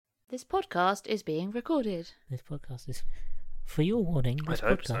This podcast is being recorded. This podcast is... For your warning, this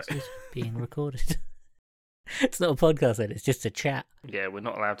podcast is being recorded. It's not a podcast then, it's just a chat. Yeah, we're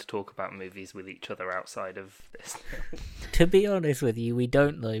not allowed to talk about movies with each other outside of this. To be honest with you, we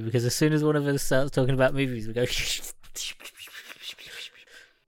don't know, because as soon as one of us starts talking about movies, we go...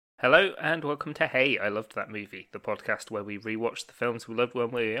 Hello, and welcome to Hey, I Loved That Movie, the podcast where we rewatch the films we loved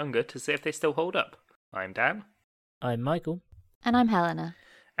when we were younger to see if they still hold up. I'm Dan. I'm Michael. And I'm Helena.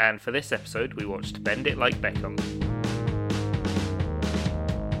 And for this episode, we watched Bend It Like Beckham.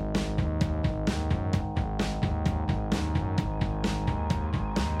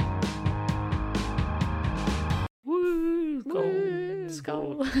 Woo!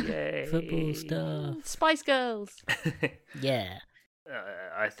 Gold! Yay! Football stuff. Spice Girls. Yeah.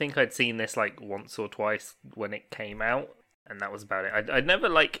 I think I'd seen this like once or twice when it came out, and that was about it. I'd never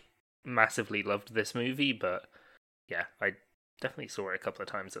like massively loved this movie, but yeah, I definitely saw it a couple of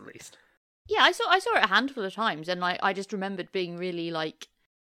times at least. Yeah, I saw it a handful of times, and I just remembered being really like,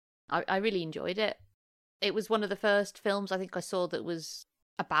 I really enjoyed it. It was one of the first films I think I saw that was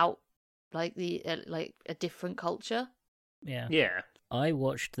about like the like a different culture. Yeah. Yeah. I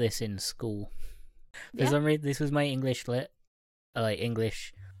watched this in school. For Yeah? some reason, this was my English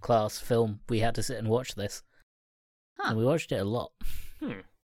class film. We had to sit and watch this. Huh. And we watched it a lot. Hmm.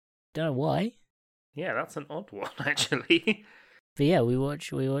 Don't know why. Yeah, that's an odd one actually. But yeah, we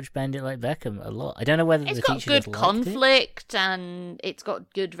watch Bend It Like Beckham a lot. I don't know whether It's the got teacher good just liked conflict, and it's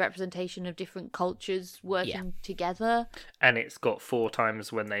got good representation of different cultures working together. And it's got 4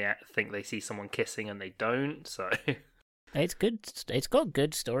 times when they think they see someone kissing and they don't, so... It's good. It's got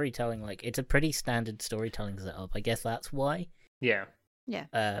good storytelling. Like, it's a pretty standard storytelling setup. I guess that's why. Yeah.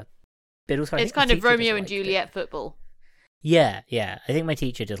 But also, I It's think kind the of teacher Romeo just and liked it. Juliet football. Yeah. I think my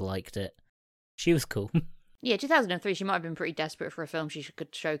teacher just liked it. She was cool. Yeah, 2003, she might have been pretty desperate for a film she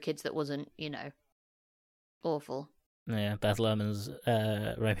could show kids that wasn't, awful. Yeah, Baz Luhrmann's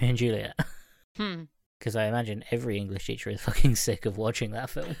Romeo and Juliet. Hmm. Because I imagine every English teacher is fucking sick of watching that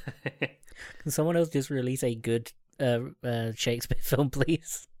film. Can someone else just release a good Shakespeare film,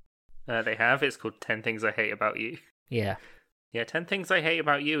 please? They have. It's called 10 Things I Hate About You. Yeah. Yeah, 10 Things I Hate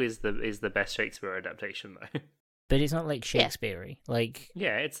About You is the best Shakespeare adaptation, though. But it's not like Shakespeare-y. Like,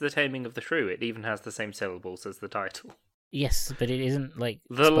 Yeah, it's The Taming of the Shrew. It even has the same syllables as the title. yes, but it isn't like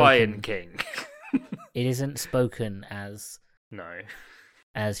The spoken- Lion King. It isn't spoken as No.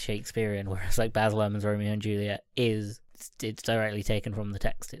 Shakespearean, whereas like Baz Luhrmann's Romeo and Juliet it's directly taken from the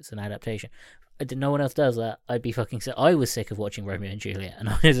text. It's an adaptation. No one else does that. I'd be fucking sick. I was sick of watching Romeo and Juliet, and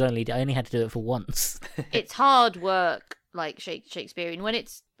I only had to do it for once. It's hard work, like Shakespearean, when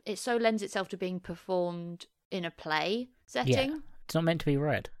it so lends itself to being performed in a play setting. Yeah. It's not meant to be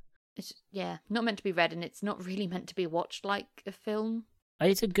read. It's not meant to be read, and it's not really meant to be watched like a film.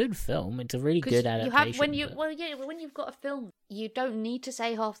 It's a good film. It's a really 'Cause good adaptation. when you've got a film, you don't need to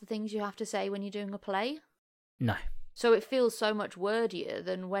say half the things you have to say when you're doing a play. No. So it feels so much wordier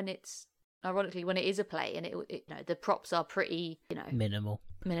than when it's, ironically, when it is a play and the props are pretty, Minimal.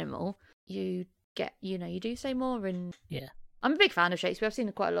 You get, you do say more. And Yeah. I'm a big fan of Shakespeare. I've seen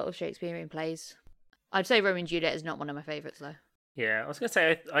quite a lot of Shakespearean plays. I'd say Romeo and Juliet is not one of my favourites, though. Yeah, I was going to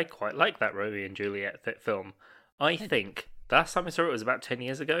say, I quite like that Romeo and Juliet film. I think, last time I saw it was about 10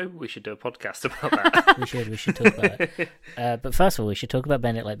 years ago. We should do a podcast about that. We should talk about it. But first of all, we should talk about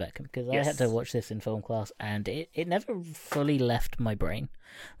Bend It Like Beckham, because I Yes. had to watch this in film class, and it never fully left my brain.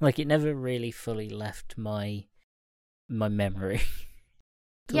 Like, it never really fully left my memory.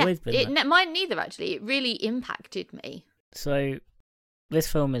 It's always been there. Mine neither, actually. It really impacted me. So,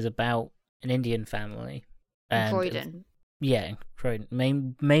 this film is about an Indian family. In Croydon. Yeah, in Croydon.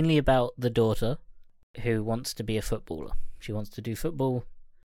 Mainly about the daughter, who wants to be a footballer. She wants to do football.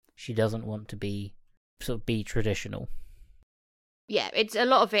 She doesn't want to be traditional. Yeah, it's a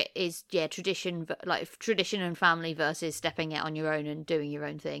lot of it is tradition, like tradition and family versus stepping out on your own and doing your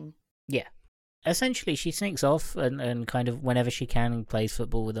own thing. Yeah. Essentially, she sneaks off and kind of, whenever she can, plays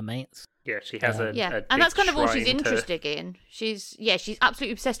football with her mates. Yeah, she has a and big that's kind of all she's shrine to- interested in. She's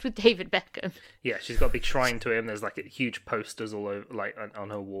absolutely obsessed with David Beckham. Yeah, she's got a big shrine to him. There's like huge posters all over, like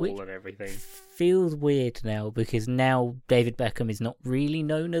on her wall Which and everything. Feels weird now, because now David Beckham is not really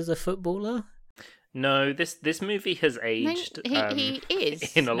known as a footballer. No, this movie has aged. He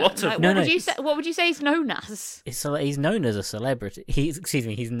is in a lot of. No, What would you say he's known as? He's known as a celebrity.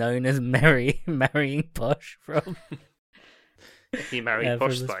 He's known as marrying Posh from. He married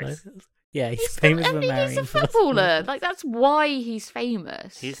Posh from the Spice. Spice Girls. Yeah, he's famous for marrying. He's a Posh footballer. Spice. Like that's why he's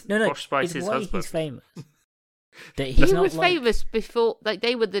famous. He's No, Posh Spice's it's why husband. he's famous. That He he's was not like... famous before. Like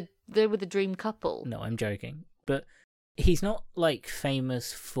they were the dream couple. No, I'm joking. But he's not like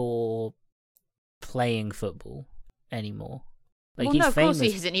famous for playing football anymore. Like, well, he's no, of famous... course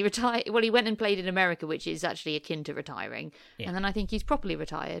he isn't. He retired. Well, he went and played in America, which is actually akin to retiring. Yeah. And then I think he's properly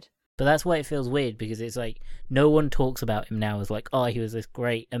retired. But that's why it feels weird, because it's like no one talks about him now as like, oh, he was this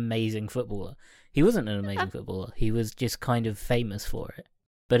great, amazing footballer. He wasn't an amazing footballer. He was just kind of famous for it.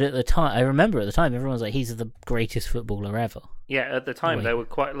 But at the time, I remember at the time, everyone was like, he's the greatest footballer ever. Yeah, at the time, Wait. they were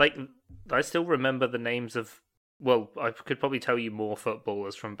quite... Like, I still remember the names of... Well, I could probably tell you more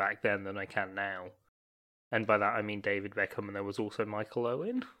footballers from back then than I can now. And by that, I mean David Beckham, and there was also Michael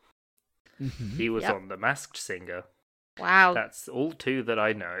Owen. Mm-hmm. He was Yep. on The Masked Singer. Wow. That's all two that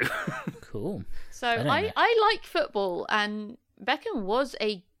I know. Cool. So I don't know. I like football, and Beckham was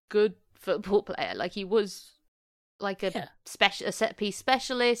a good football player. Like, he was like a set piece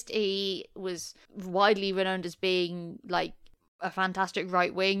specialist. He was widely renowned as being like a fantastic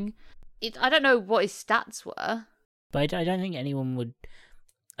right wing. I don't know what his stats were. But I don't think anyone would...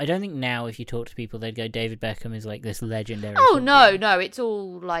 I don't think now if you talk to people, they'd go, David Beckham is like this legendary... Oh, footballer. no, it's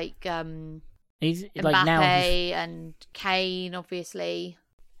all like He's Mbappe like now... and Kane, obviously.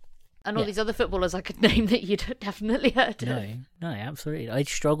 And all Yeah. these other footballers I could name that you'd definitely heard of. No, absolutely. I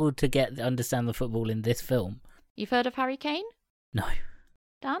struggled to understand the football in this film. You've heard of Harry Kane, No.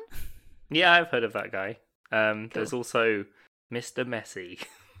 Dan? Yeah, I've heard of that guy. There's also Mr. Messi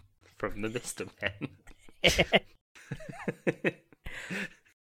from the Mr. Men.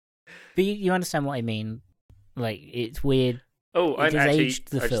 But you understand what I mean. Like, it's weird. Oh, It I'm has actually... aged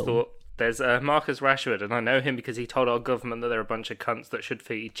the I just film. thought... There's Marcus Rashford, and I know him because he told our government that they're a bunch of cunts that should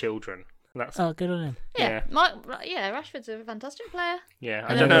feed children. That's Oh, good on him. Yeah, Rashford's a fantastic player. Yeah, I And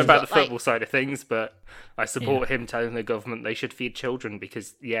don't then know we've about the got, like- football side of things, but I support him telling the government they should feed children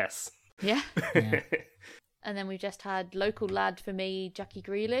because, yes. Yeah. Yeah. And then we just had local lad for me, Jackie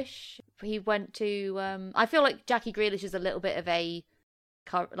Grealish. He went to... I feel like Jackie Grealish is a little bit of a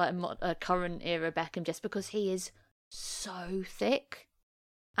current era Beckham, just because he is so thick.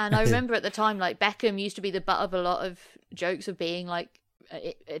 And I remember at the time, like, Beckham used to be the butt of a lot of jokes of being like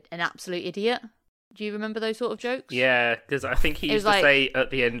an absolute idiot. Do you remember those sort of jokes? Yeah, because I think he It was used to like- say at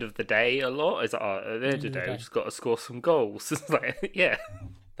the end of the day a lot. It's like, oh, at the end of the day, we just got to score some goals. It's like, yeah,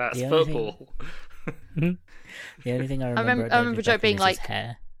 that's The only football. The only thing I remember... I remember Joe being like... his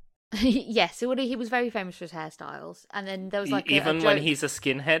hair. Yes, well, he was very famous for his hairstyles. And then there was like Even a when joke... he's a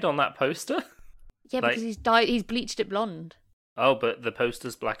skinhead on that poster? Yeah, like- because he's bleached it blonde. Oh, but the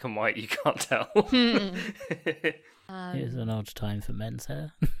poster's black and white, you can't tell. Hmm. It was an odd time for men's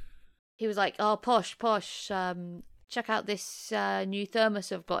hair. He was like, "Oh, posh, check out this new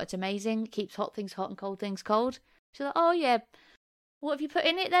thermos I've got. It's amazing. It keeps hot things hot and cold things cold." She's like, "Oh yeah, what have you put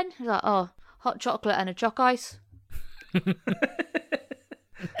in it then?" He's like, "Oh, hot chocolate and a choc ice." I'm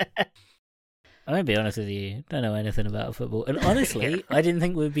going to be honest with you, don't know anything about football. And honestly, I didn't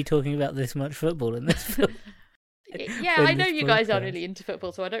think we'd be talking about this much football in this film. Yeah, on I know this you guys aren't podcast. really into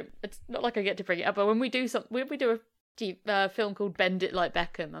football, so I don't. It's not like I get to bring it up. But when we do a film called Bend It Like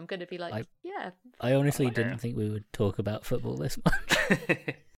Beckham, I'm going to be like, yeah. I honestly Oh, yeah. didn't think we would talk about football this much.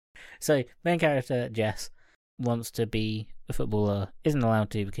 So, main character, Jess, wants to be a footballer, isn't allowed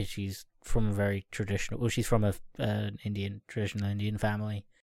to because she's from a very traditional... Well, she's from a traditional Indian family.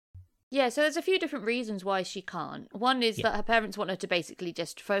 Yeah, so there's a few different reasons why she can't. One is Yeah. that her parents want her to basically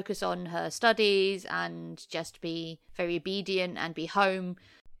just focus on her studies and just be very obedient and be home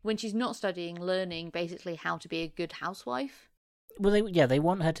when she's not studying, learning basically how to be a good housewife. Well, they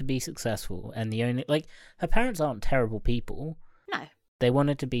want her to be successful, and the only... Like, her parents aren't terrible people. No. They want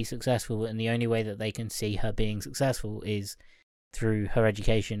her to be successful, and the only way that they can see her being successful is through her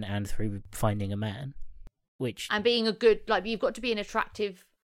education and through finding a man. Which... And being a good, like, you've got to be an attractive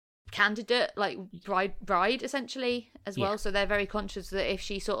candidate, like bride essentially as well. Yeah. So they're very conscious that if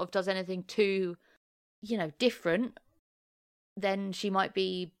she sort of does anything too, different, then she might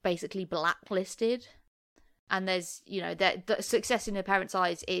be basically blacklisted. And there's, the success in her parents'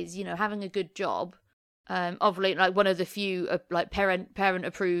 eyes is, having a good job, of like one of the few like parent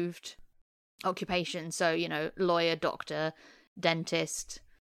approved occupations. So, lawyer, doctor, dentist,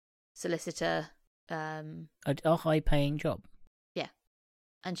 solicitor, a high-paying job.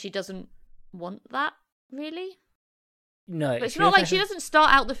 and she doesn't want that, really. No, But it's not like she doesn't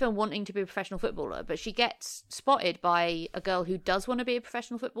start out the film wanting to be a professional footballer, but she gets spotted by a girl who does want to be a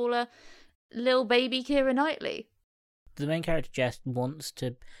professional footballer, Lil Baby Keira Knightley. The main character, Jess, wants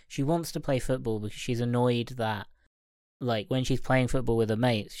to play football because she's annoyed that, like, when she's playing football with her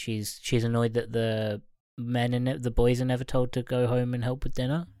mates, she's annoyed that the boys are never told to go home and help with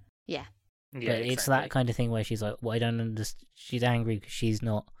dinner. Yeah. Yeah, But it's that kind of thing where she's like, well, I don't understand. She's angry because she's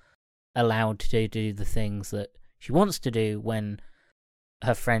not allowed to do the things that she wants to do when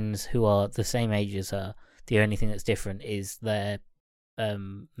her friends who are the same age as her, the only thing that's different is their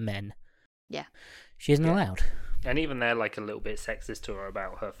men. Yeah. She isn't Yeah. allowed. And even they're like a little bit sexist to her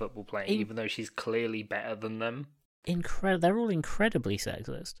about her football playing, even though she's clearly better than them. They're all incredibly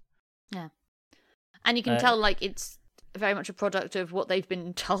sexist. Yeah. And you can tell, like, it's very much a product of what they've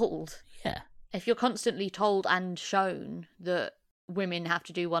been told. Yeah. If you're constantly told and shown that women have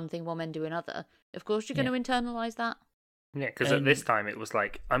to do one thing while men do another, of course you're going to internalise that. Yeah, because at this time it was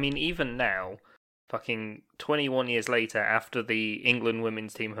like, I mean, even now, fucking 21 years later, after the England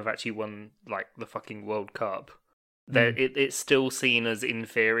women's team have actually won, like, the fucking World Cup, it's still seen as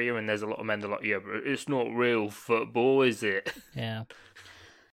inferior, and there's a lot of men that are like, yeah, but it's not real football, is it? Yeah.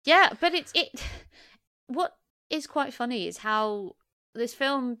 Yeah, but what is quite funny is how this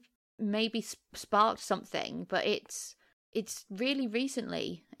film maybe sparked something, but it's really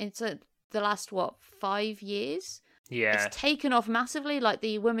recently. It's the last 5 years. Yeah. It's taken off massively. Like,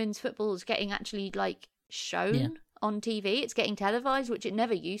 the women's football is getting actually like shown on TV. It's getting televised, which it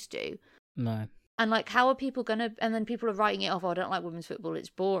never used to. No. And like, how are people gonna? And then people are writing it off. Oh, I don't like women's football. It's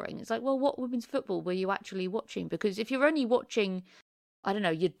boring. It's like, well, what women's football were you actually watching? Because if you're only watching, I don't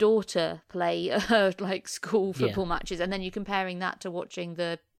know, your daughter play like school football matches, and then you're comparing that to watching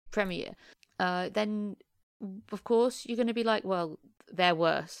the Premier, then of course you're going to be like, well, they're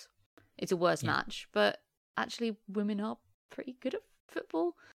worse. It's a worse match. But actually, women are pretty good at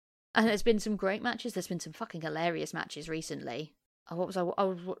football. And there's been some great matches. There's been some fucking hilarious matches recently. What was I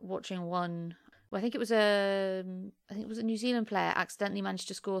was watching one. Well, I think it was a New Zealand player accidentally managed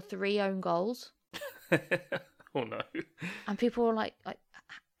to score 3 own goals. Oh no! And people were like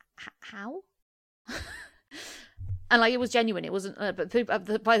how? And like, it was genuine. It wasn't.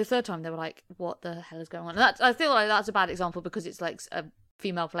 But by the third time, they were like, "What the hell is going on?" And I feel like that's a bad example because it's like a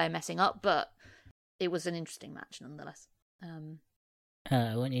female player messing up. But it was an interesting match nonetheless.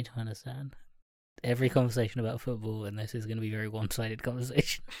 I want you to understand. Every conversation about football and this is going to be a very one-sided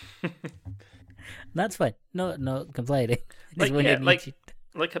conversation. That's fine. Not complaining.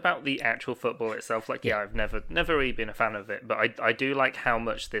 Like about the actual football itself. Like, yeah, I've never really been a fan of it, but I do like how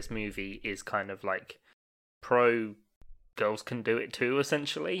much this movie is kind of like pro girls can do it too,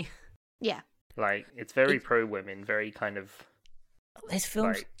 essentially. Yeah. Like, it's very pro women, very kind of. This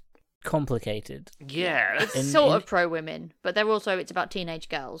film's complicated. Yeah. It's sort of pro women, but it's about teenage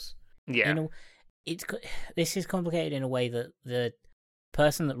girls. Yeah. This is complicated in a way that the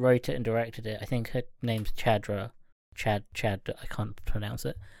person that wrote it and directed it, I think her name's Chad, I can't pronounce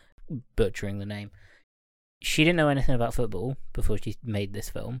it, butchering the name. She didn't know anything about football before she made this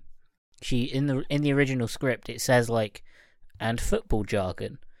film. She in the original script it says like, and football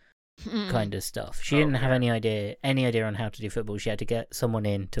jargon kind of stuff. She didn't have any idea on how to do football. She had to get someone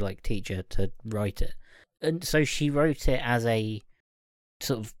in to like teach her to write it. And so she wrote it as a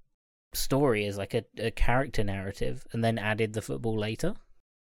sort of story, as like a character narrative, and then added the football later.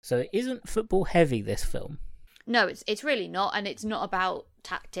 So it isn't football heavy, this film. No, it's really not, and it's not about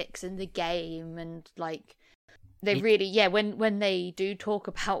tactics and the game, and like when they do talk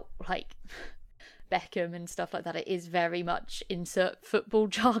about like Beckham and stuff like that, it is very much insert football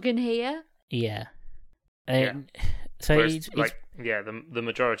jargon here. Yeah. So whereas, the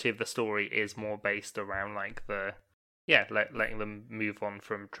majority of the story is more based around like letting them move on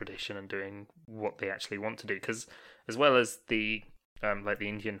from tradition and doing what they actually want to do. Because as well as the like the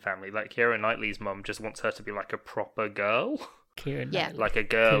Indian family, like Keira Knightley's mum just wants her to be like a proper girl. Keira Knightley. Like a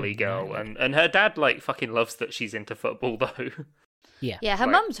girly girl. And her dad like fucking loves that she's into football though. Yeah. Yeah, her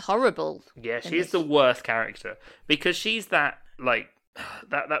mum's horrible. Yeah, she's the worst character. Because she's that like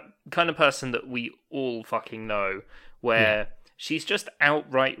that kind of person that we all fucking know, where she's just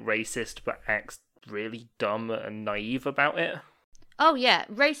outright racist but acts really dumb and naive about it. Oh yeah,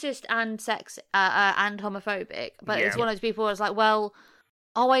 racist and sex and homophobic, but it's one of those people who's like, well,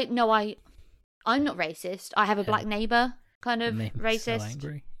 I'm not racist. I have a black neighbor, kind of racist. So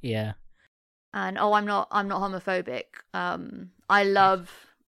angry. Yeah. And I'm not homophobic. I love ...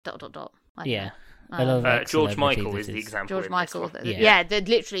 I love George Michael is the example. George Michael. Yeah,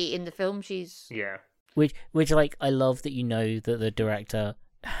 literally in the film she's which like I love that that the director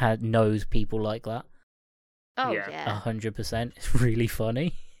knows people like that. Oh yeah, 100%. It's really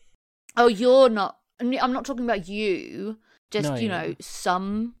funny. Oh, you're not. I'm not talking about you. Just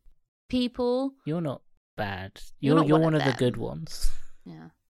some people. You're not bad. You're one of the good ones. Yeah.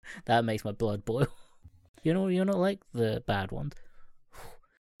 That makes my blood boil. You're not like the bad ones.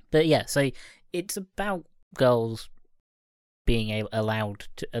 But yeah, so it's about girls being allowed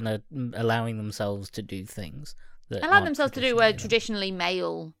to and allowing themselves to do things that allow themselves to do a traditionally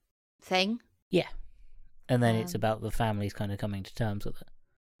male thing. Yeah. And then it's about the families kind of coming to terms with it.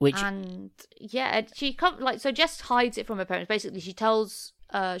 Which and yeah, she so Jess hides it from her parents. Basically, she tells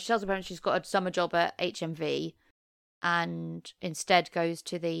her parents she's got a summer job at HMV, and instead goes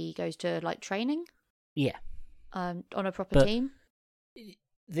to like training. Yeah. On a proper team.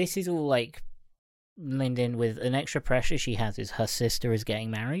 This is all like linked in with an extra pressure she has is her sister is getting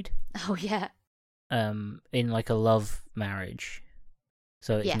married. Oh yeah. In like a love marriage,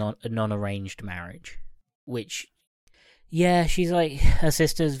 so it's not a non-arranged marriage, which. Yeah, she's like, her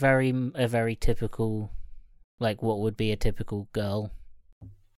sister's a very typical, like what would be a typical girl.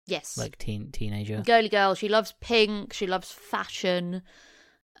 Yes. Like teenager. Girly girl. She loves pink. She loves fashion.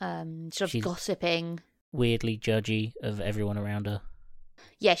 She loves gossiping. Weirdly judgy of everyone around her.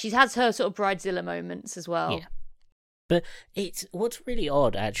 Yeah, she has her sort of bridezilla moments as well. Yeah. But what's really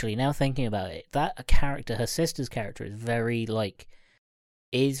odd, actually, now thinking about it, that character, her sister's character, is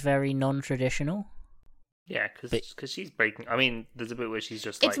very non-traditional. Yeah, because she's breaking. I mean, there's a bit where she's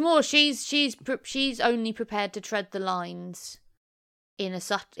just. It's more she's only prepared to tread the lines in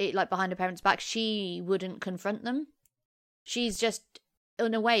like behind her parents' back. She wouldn't confront them. She's just,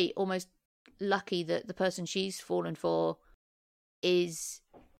 in a way, almost lucky that the person she's fallen for is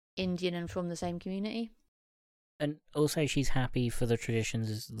Indian and from the same community. And also, she's happy for the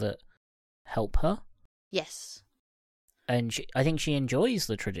traditions that help her. Yes. And I think she enjoys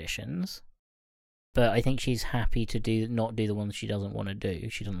the traditions. But I think she's happy to not do the ones she doesn't want to do,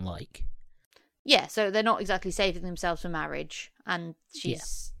 she doesn't like. Yeah, so they're not exactly saving themselves for marriage, and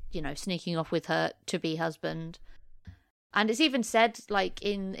she's, sneaking off with her to-be husband. And it's even said, like,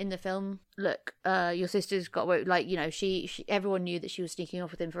 in the film, look, your sister's got, like, she everyone knew that she was sneaking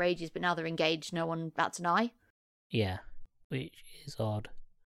off with him for ages, but now they're engaged, no one bats an eye. Yeah, which is odd.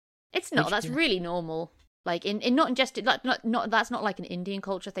 It's not, that's really normal. Like, in not just, like, not that's not like an Indian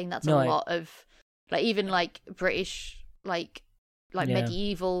culture thing, that's a lot of... Like, even, like, British, like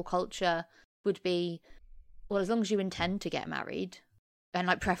medieval culture would be, well, as long as you intend to get married, and,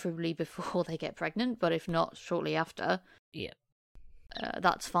 like, preferably before they get pregnant, but if not, shortly after. Yeah.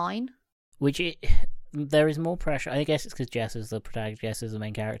 That's fine. There is more pressure, I guess it's because Jess is the protagonist, Jess is the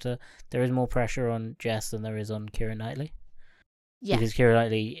main character, there is more pressure on Jess than there is on Keira Knightley. Yeah. Because Keira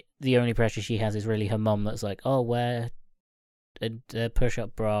Knightley, the only pressure she has is really her mum that's like, oh, wear a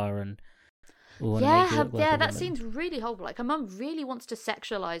push-up bra and... that seems really horrible. Like, her mum really wants to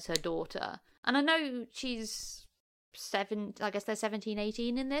sexualize her daughter. And I know she's 7, I guess they're 17,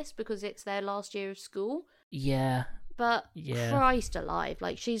 18 in this because it's their last year of school. Yeah. But Christ alive.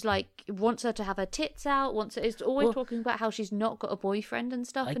 Like, she's like, wants her to have her tits out, is always talking about how she's not got a boyfriend and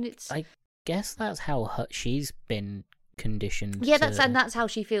stuff. I guess that's how she's been conditioned. Yeah, that's how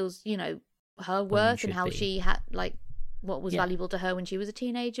she feels, her worth and how she had, like, what was valuable to her when she was a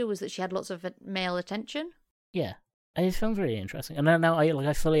teenager was that she had lots of male attention. Yeah, it sounds really interesting. And now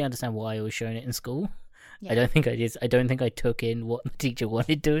I fully understand why I was showing it in school. Yeah. I don't think I took in what the teacher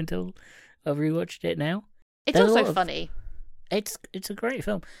wanted to until I rewatched it now. It's also funny. It's a great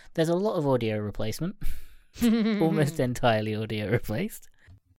film. There's a lot of audio replacement, almost entirely audio replaced.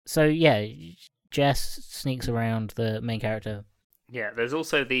 So yeah, Jess sneaks around the main character. Yeah, there's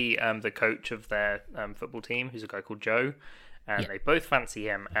also the coach of their football team, who's a guy called Joe, and they both fancy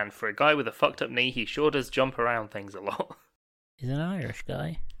him. And for a guy with a fucked up knee, he sure does jump around things a lot. He's an Irish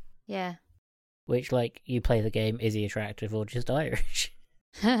guy. Yeah. Which, like, you play the game, is he attractive or just Irish?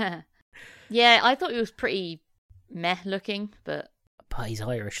 Yeah, I thought he was pretty meh looking, but he's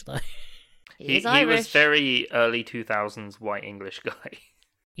Irish, though. He was very early 2000s white English guy.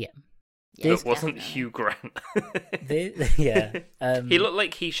 Yeah. It wasn't Hugh Grant. Yeah. He looked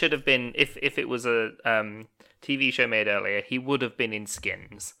like he should have been, if it was a TV show made earlier, he would have been in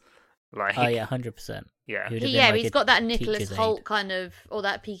Skins. Like, oh yeah, 100%. Yeah. He's got that Nicholas Hoult kind of, or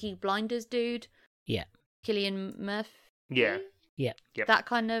that Peaky Blinders dude. Yeah. Cillian Murphy. Yeah. Yeah. Yep. That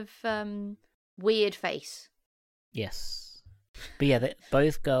kind of weird face. Yes. But yeah,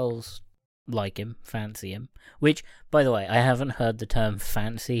 both girls like him, fancy him. Which, by the way, I haven't heard the term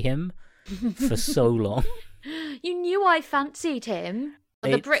fancy him for so long. You knew I fancied him.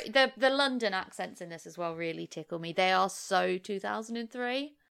 The London accents in this as well really tickle me. They are so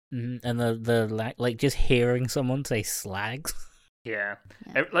 2003. Mm-hmm. And the like just hearing someone say slags. Yeah.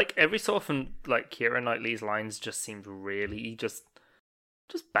 Like every so often, like Keira Knightley's lines just seemed really just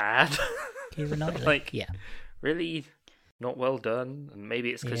bad. Keira Knightley, like yeah, really not well done. And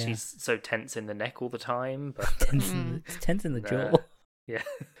maybe it's because she's so tense in the neck all the time. But tense in the jaw. Yeah.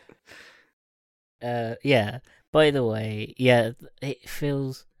 Yeah. By the way, yeah, it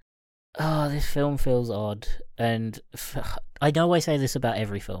feels Oh, this film feels odd, and I know I say this about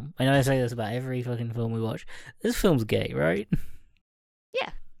every film. I know I say this about every fucking film we watch. This film's gay, right?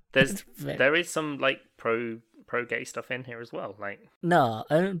 Yeah. There is some like pro gay stuff in here as well. Like, No,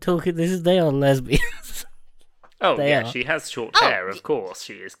 I'm talking. They are lesbians. oh They yeah, are. she has short Oh, hair. Of course,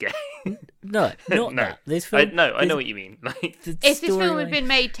 she is gay. No, not No. that. This film. I know what you mean. Like, the If this film had storyline- been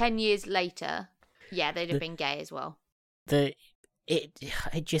made 10 years later, yeah, they'd have been gay as well. it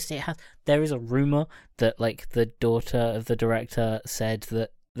has. There is a rumor that like the daughter of the director said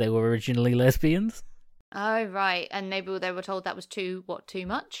that they were originally lesbians. Oh, right. And maybe they were told that was too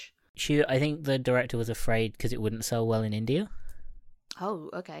much? I think the director was afraid because it wouldn't sell well in India, Oh,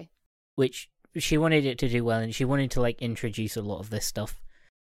 okay. which she wanted it to do well, and she wanted to like introduce a lot of this stuff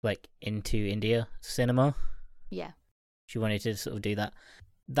like into India cinema. Yeah. She wanted to sort of do that.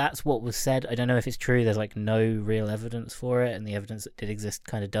 That's what was said. I don't know if it's true. There's like no real evidence for it, and the evidence that did exist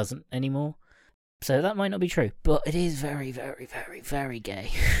kind of doesn't anymore. So that might not be true, but it is very, very, very, very gay.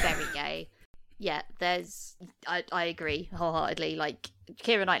 Very gay. Yeah, I agree wholeheartedly. Like,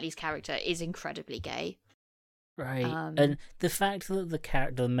 Keira Knightley's character is incredibly gay. Right. Um, And the fact that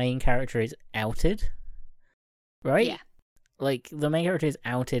the main character is outed, right? Yeah. Like, the main character is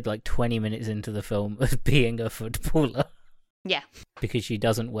outed like 20 minutes into the film as being a footballer. Yeah. Because she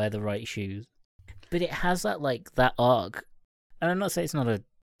doesn't wear the right shoes. But it has that arc. And I'm not saying it's not a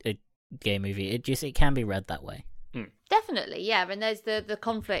gay movie. It can be read that way. Definitely, yeah. And there's the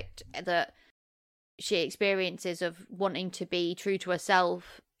conflict that she experiences of wanting to be true to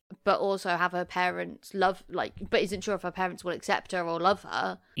herself, but also have her parents but isn't sure if her parents will accept her or love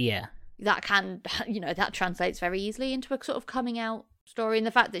her. Yeah. That can, that translates very easily into a sort of coming out story. And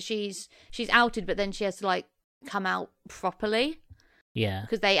the fact that she's outed, but then she has to like come out properly Yeah.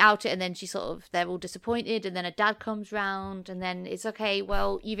 because they out it, and then they're all disappointed, and then her dad comes round, and then it's okay.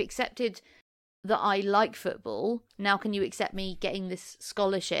 Well, you've accepted that I like football. Now, can you accept me getting this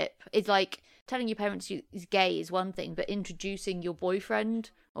scholarship? It's like telling your parents is gay is one thing, but introducing your boyfriend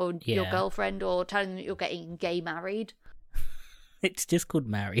or your Yeah. girlfriend or telling them that you're getting gay married. It's just called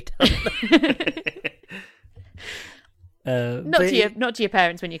married. Not to your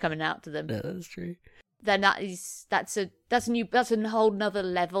parents when you're coming out to them. No, that's true. Then that's a whole nother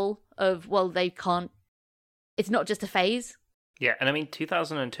level of, well, they can't. It's not just a phase. yeah, and I mean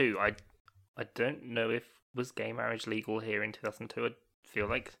 2002. I don't know if was gay marriage legal here in 2002. I feel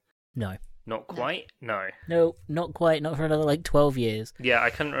like No. not quite. No. No, not quite. Not for another like 12 years. Yeah, I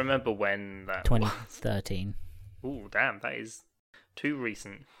couldn't remember when that was. 2013. Ooh, damn, that is too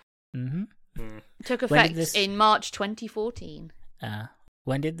recent. Mm-hmm. Took When did effect this- in March 2014.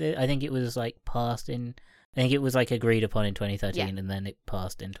 When did I think it was like passed in. I think it was like agreed upon in 2013, Yeah. and then it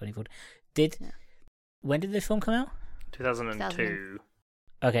passed in 2014. Yeah. When did this film come out? 2002.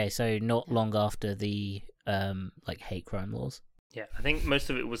 Okay, so not long after the like hate crime laws. Yeah, I think most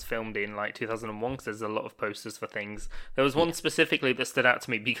of it was filmed in like 2001 because there's a lot of posters for things. There was one specifically that stood out to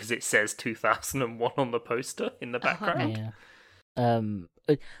me because it says 2001 on the poster in the background. Yeah.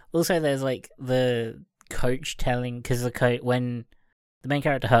 Also, there's like the coach telling, because when the main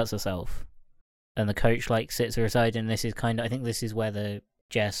character hurts herself, and the coach like sits her aside, and I think this is where the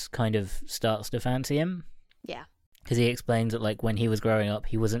Jess kind of starts to fancy him. Yeah. Because he explains that like when he was growing up,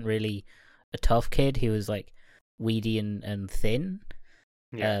 he wasn't really a tough kid. He was like weedy and thin.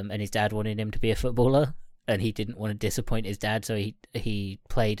 Yeah. And his dad wanted him to be a footballer, and he didn't want to disappoint his dad, so he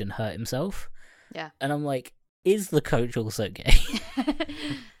played and hurt himself. Yeah. And I'm like, is the coach also gay?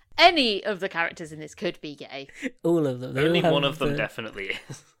 Any of the characters in this could be gay. All of them. They Only all one have of them the- definitely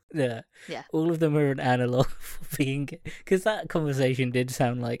is. Yeah. Yeah. All of them are an analog for being gay. Because that conversation did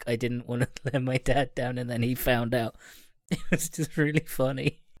sound like I didn't want to let my dad down, and then he found out. It was just really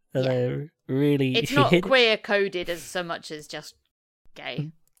funny. Yeah. Really, It's she not hit queer coded as so much as just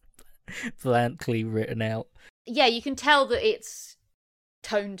gay. blankly written out. Yeah, you can tell that it's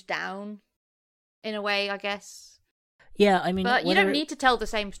toned down in a way, I guess. Yeah, I mean, But you whether don't it- need to tell the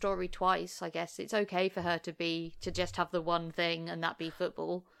same story twice, I guess. It's okay for her to just have the one thing and that be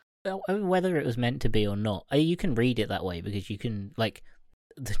football. I mean, whether it was meant to be or not, you can read it that way because you can, like,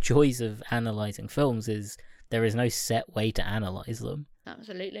 the joys of analysing films is there is no set way to analyse them.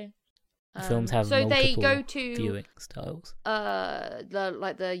 Absolutely. Films have so multiple they go to viewing styles.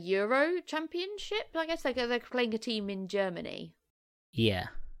 the Euro Championship, I guess. They're playing a team in Germany. Yeah.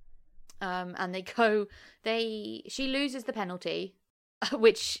 And she loses the penalty,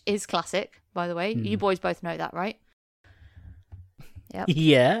 which is classic, by the way. You boys both know that, right? Yep.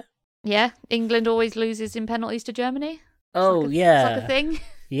 Yeah. Yeah, England always loses in penalties to Germany. Oh, It's yeah. like a thing.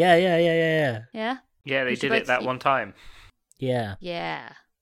 Yeah. Yeah. Yeah, they You should did it both that see- one time. Yeah. Yeah.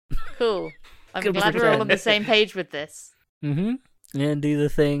 Cool. I'm Good glad we're all on pretend. the same page with this. And do the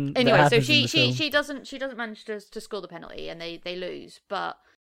thing. Anyway, that so happens in the film. she doesn't manage to score the penalty, and they lose, but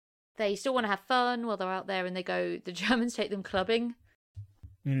they still want to have fun while they're out there, and the Germans take them clubbing.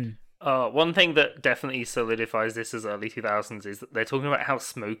 One thing that definitely solidifies this as early 2000s is that they're talking about how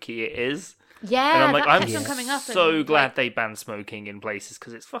smoky it is. Yeah, And I'm like, that I'm kept on coming up. so and, glad like, they banned smoking in places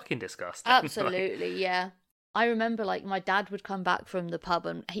because it's fucking disgusting. absolutely, yeah. I remember, like, my dad would come back from the pub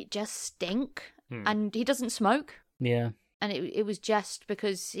and he'd just stink, and he doesn't smoke. Yeah. And it was just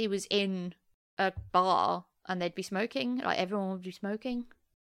because he was in a bar and they'd be smoking, like everyone would be smoking.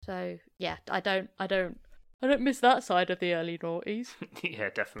 So yeah, I don't miss that side of the early noughties. Yeah,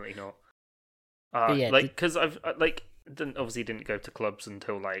 definitely not. But yeah, because I've obviously didn't go to clubs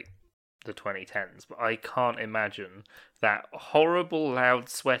until like the 2010s, but I can't imagine that horrible, loud,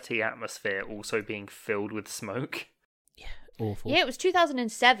 sweaty atmosphere also being filled with smoke. Awful. Yeah, it was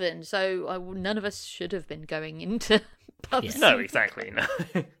 2007, so none of us should have been going into pubs. Yeah. No, exactly. No.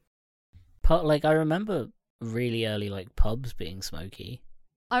 I remember really early like pubs being smoky.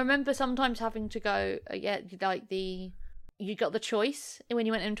 I remember sometimes having to go. You got the choice when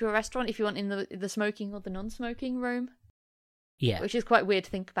you went into a restaurant if you went in the smoking or the non-smoking room. Yeah. Which is quite weird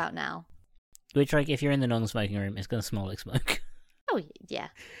to think about now. Which, like, if you're in the non-smoking room, it's going to smell like smoke. Oh yeah.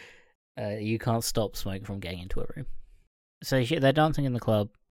 You can't stop smoke from getting into a room. So they're dancing in the club.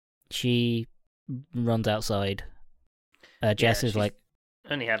 She runs outside. Jess is like,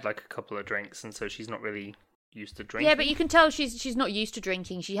 only had like a couple of drinks, and so she's not really used to drinking. Yeah, but you can tell she's not used to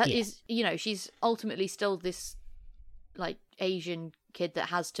drinking. She Yeah. is, she's ultimately still this like Asian kid that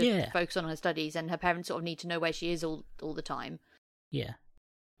has to Yeah. focus on her studies, and her parents sort of need to know where she is all the time. yeah.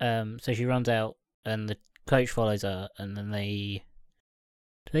 So she runs out, and the coach follows her, and then do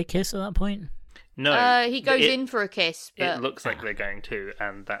they kiss at that point? No, he goes in for a kiss, but it looks like they're going to,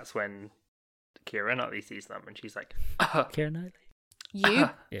 and that's when Keira Knightley sees them, and she's like, Keira Knightley. you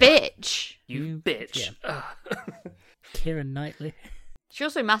Yeah. bitch. "You bitch!" Keira Knightley. She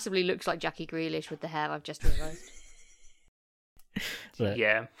also massively looks like Jackie Grealish with the hair. I've just realised. Look,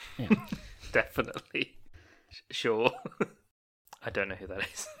 Yeah, yeah. definitely. Sure. I don't know who that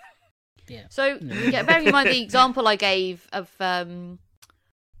is. Yeah. So, yeah, bearing in mind the example I gave of the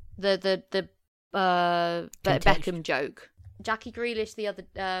Beckham joke, Jackie Grealish the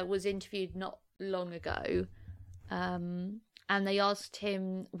other was interviewed not long ago, and they asked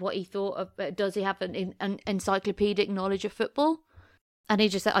him what he thought of. Does he have an encyclopedic knowledge of football? And he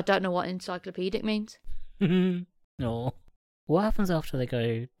just said, "I don't know what encyclopedic means." No. What happens after they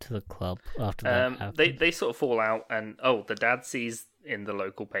go to the club? After that happens? They sort of fall out, and the dad sees in the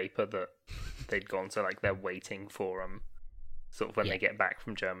local paper that they'd gone, so like they're waiting for sort of when Yeah. they get back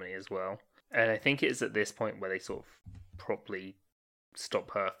from Germany as well. And I think it's at this point where they sort of properly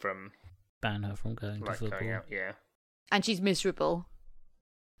stop her from ban her from going to like football. going out. Yeah, And she's miserable.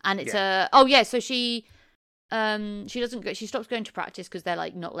 And it's Yeah. so she doesn't go. She stops going to practice because they're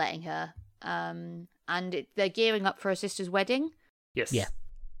like not letting her. And they're gearing up for her sister's wedding. yes, Yeah.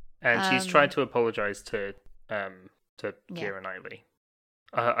 And she's tried to apologize to Keira Knightley.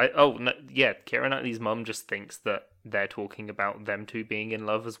 Keira Knightley's mum just thinks that they're talking about them two being in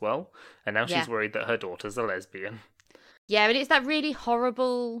love as well, and now Yeah. she's worried that her daughter's a lesbian. Yeah, but it's that really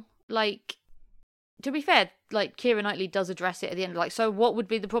horrible, like, to be fair, like, Keira Knightley does address it at the end, like, so what would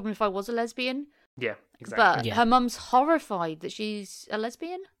be the problem if I was a lesbian? Yeah, exactly. But Yeah. her mum's horrified that she's a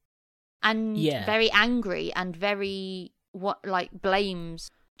lesbian, and Yeah. very angry and very, blames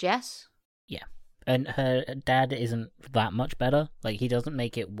Jess. Yeah. And her dad isn't that much better. Like, he doesn't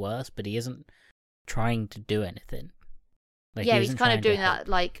make it worse, but he isn't trying to do anything. Like, Yeah, he he's isn't kind of trying to doing help. that,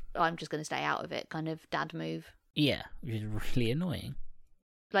 like, I'm just going to stay out of it kind of dad move. Yeah, which is really annoying.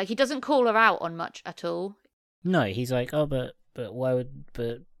 Like, he doesn't call her out on much at all. No, he's like, oh, but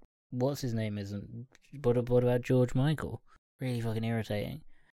what's his name isn't, what about George Michael? Really fucking irritating.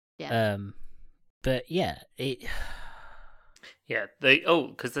 Yeah. But yeah, Yeah,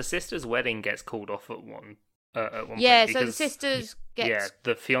 because the sister's wedding gets called off at one point. Yeah, so the because, sisters get... Yeah,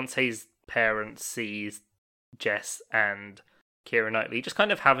 the fiance's parents sees Jess and Keira Knightley just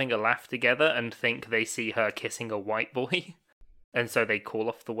kind of having a laugh together and think they see her kissing a white boy, and so they call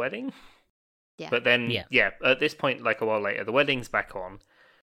off the wedding. Yeah. But then, Yeah. at this point, like a while later, the wedding's back on.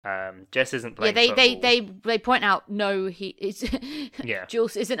 Jess isn't playing Yeah, football. they point out, no, he is... Yeah.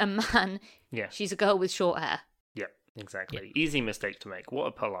 Jules isn't a man. Yeah. She's a girl with short hair. Yeah, exactly. Easy mistake to make. What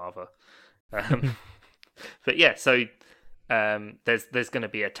a palaver. But yeah, so there's going to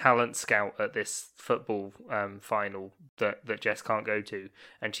be a talent scout at this football final that Jess can't go to,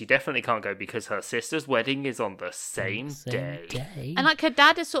 and she definitely can't go because her sister's wedding is on the same day. And like her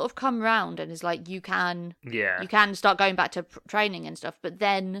dad has sort of come round and is like, you can start going back to training and stuff, but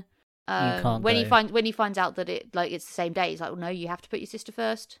then when he finds out that it's the same day, he's like, well, no, you have to put your sister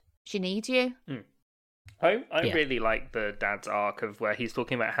first. She needs you. I really like the dad's arc of where he's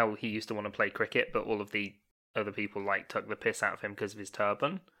talking about how he used to want to play cricket, but all of the other people like took the piss out of him because of his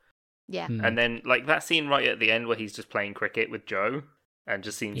turban. Yeah. And then like that scene right at the end where he's just playing cricket with Joe and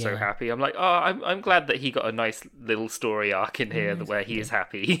just seems so happy. I'm like, I'm glad that he got a nice little story arc in here where he is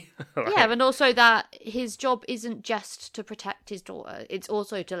happy. And also that his job isn't just to protect his daughter, it's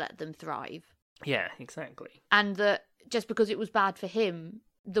also to let them thrive. Yeah, exactly. And that just because it was bad for him,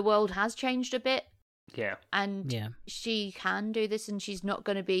 the world has changed a bit. Yeah. And she can do this, and she's not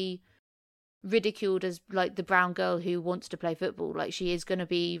going to be ridiculed as like the brown girl who wants to play football. Like, she is going to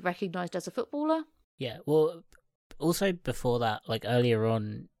be recognised as a footballer. Yeah, well, also before that, like earlier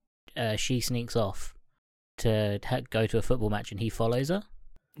on, she sneaks off to go to a football match and he follows her.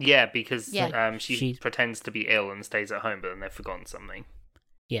 Yeah, because she pretends to be ill and stays at home, but then they've forgotten something.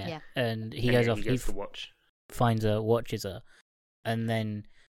 Yeah. And he goes off, he to watch. Finds her, watches her, and then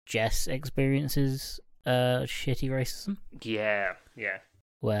Jess experiences shitty racism. Yeah.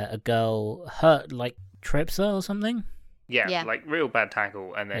 Where a girl trips her or something. Yeah, like real bad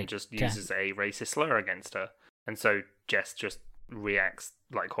tackle, and then just uses a racist slur against her. And so Jess just reacts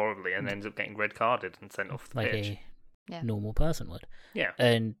like horribly and ends up getting red carded and sent off the pitch. A normal person would. Yeah.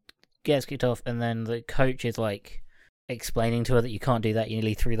 And gets kicked off, and then the coach is like explaining to her that you can't do that, you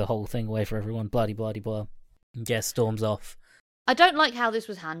nearly threw the whole thing away for everyone, bloody blah blah. And Jess storms off. I don't like how this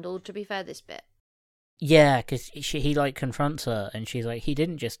was handled, to be fair, this bit. Yeah, because he like confronts her, and she's like, he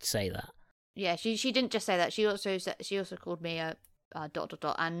didn't just say that. Yeah, she didn't just say that. She also called me a ...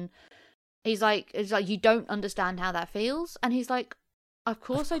 and he's like, you don't understand how that feels, and he's like, of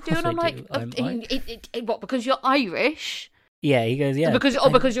course I do, and I'm like, what? Because you're Irish? Yeah, he goes, yeah.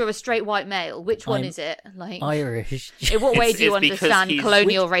 Because you're a straight white male. Which one is it? Like Irish. In what way do you understand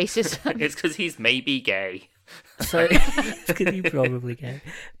colonial racism? It's because he's maybe gay. So it's because he's probably gay.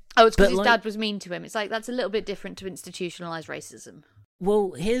 Oh, it's because his dad was mean to him. It's like, that's a little bit different to institutionalized racism.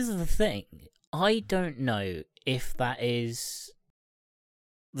 Well, here's the thing. I don't know if that is...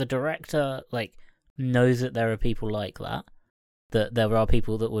 The director, like, knows that there are people like that. That there are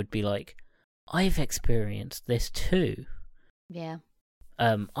people that would be like, I've experienced this too. Yeah.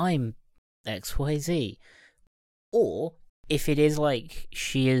 I'm XYZ. Or, if it is like,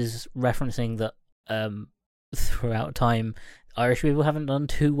 she is referencing that throughout time, Irish people haven't done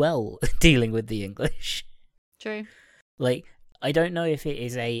too well dealing with the English. True. Like, I don't know if it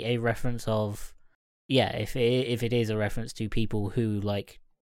is a reference of... Yeah, if it is a reference to people who, like,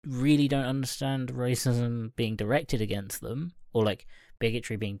 really don't understand racism being directed against them, or, like,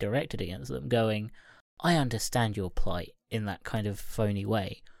 bigotry being directed against them, going, I understand your plight in that kind of phony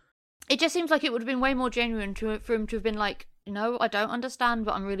way. It just seems like it would have been way more genuine for him to have been like, no, I don't understand,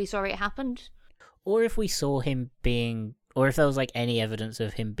 but I'm really sorry it happened. Or if we saw him being... Or if there was, like, any evidence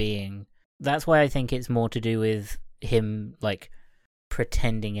of him being... That's why I think it's more to do with him, like,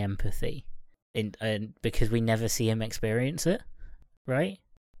 pretending empathy. Because we never see him experience it, right?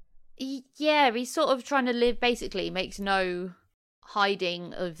 Yeah, he's sort of trying to live, basically, makes no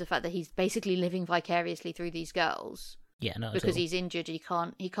hiding of the fact that he's basically living vicariously through these girls. Yeah, no, because he's injured, he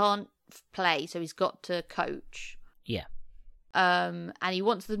can't play, so he's got to coach. Yeah. And he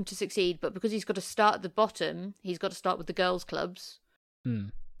wants them to succeed, but because he's got to start at the bottom, he's got to start with the girls' clubs.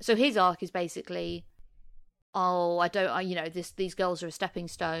 So his arc is basically, these girls are a stepping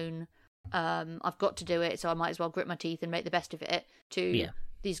stone. I've got to do it, so I might as well grit my teeth and make the best of it.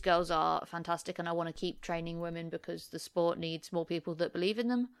 These girls are fantastic, and I want to keep training women because the sport needs more people that believe in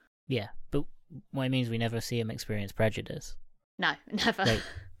them. Yeah, but what it means we never see him experience prejudice. No, never. Like,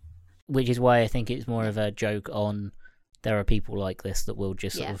 which is why I think it's more of a joke on there are people like this that will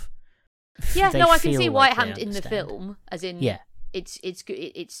just sort of... Yeah, no, I can see why like it happened in the film, as in... Yeah. It's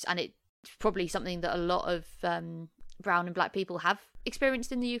probably something that a lot of brown and black people have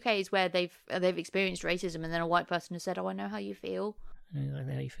experienced in the UK, is where they've experienced racism, and then a white person has said, "Oh, I know how you feel." I know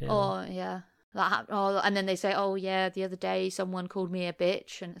how you feel. Oh yeah, and then they say, "Oh yeah, the other day someone called me a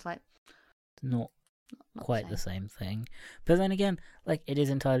bitch," and it's like not quite the same thing. But then again, like, it is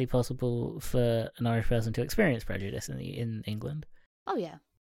entirely possible for an Irish person to experience prejudice in England. Oh yeah.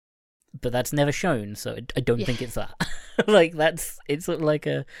 But that's never shown, so I don't think it's that. Like, that's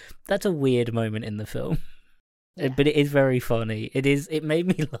a weird moment in the film. Yeah. But it is very funny. It made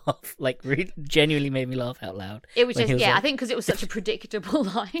me laugh, like really, genuinely made me laugh out loud. It was when just, he I like- think because it was such a predictable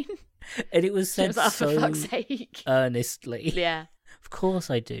line. And it was It said was like, for so fuck's sake. earnestly. Yeah. Of course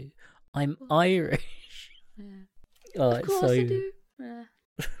I do. I'm Irish. Yeah. Oh, Of it's course so I do. Yeah.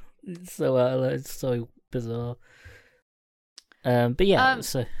 it's so it's so bizarre. But yeah,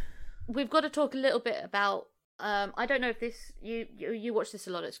 so We've got to talk a little bit about. I don't know if this you watched this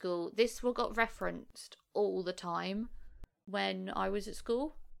a lot at school. This got referenced all the time when I was at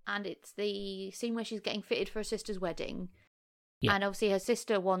school, and it's the scene where she's getting fitted for her sister's wedding, Yeah. and obviously her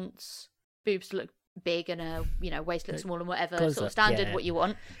sister wants boobs to look big and her waist to look small and whatever Close sort of up, standard yeah. what you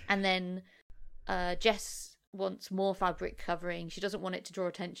want, and then Jess wants more fabric covering. She doesn't want it to draw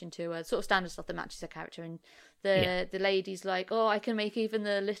attention to her, sort of standard stuff that matches her character. And the lady's like, "Oh, I can make even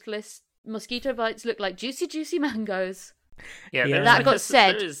the littlest mosquito bites look like juicy mangoes." Yeah. Yeah, there is- That got there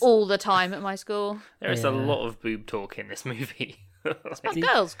said is- all the time at my school. There is a Yeah. lot of boob talk in this movie. It's about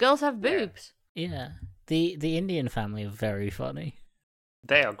The- girls have Yeah. boobs. yeah, the Indian family are very funny.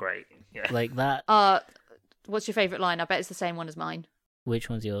 They are great. Yeah. Like that. What's your favourite line? I bet it's the same one as mine. Which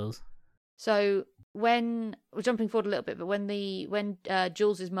one's yours? So when we're jumping forward a little bit, but when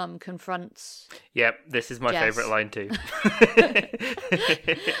Jules's mum confronts Yep, this is my Jess. favourite line too.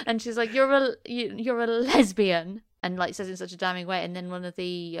 and she's like, "You're a lesbian," and like says it in such a damning way, and then one of the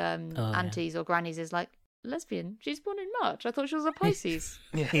yeah. aunties or grannies is like, "Lesbian? She's born in March. I thought she was a Pisces."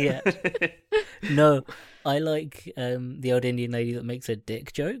 Yeah. No, I like the old Indian lady that makes a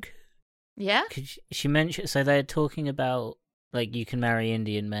dick joke. Yeah. 'Cause she mentioned, so they're talking about like you can marry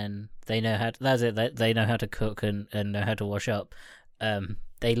Indian men. They know how. That's it. They know how to cook and know how to wash up.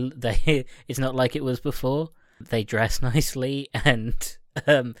 They it's not like it was before. They dress nicely, and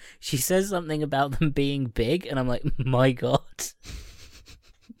she says something about them being big, and I'm like, my god.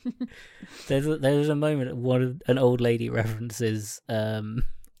 There's a moment an old lady references a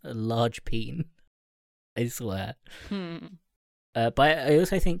large peen. I swear. But I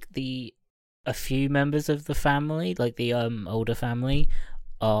also think a few members of the family, like the older family,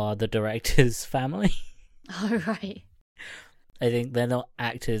 are the director's family. Oh right. I think they're not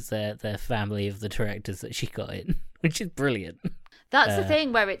actors; they're family of the directors that she got in, which is brilliant. That's the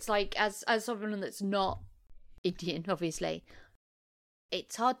thing where it's like, as someone that's not Indian, obviously,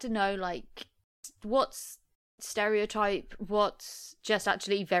 it's hard to know like what's stereotype, what's just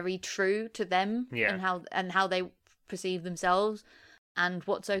actually very true to them, Yeah. and how they perceive themselves, and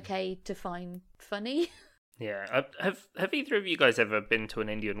what's okay to find funny. Yeah. Have either of you guys ever been to an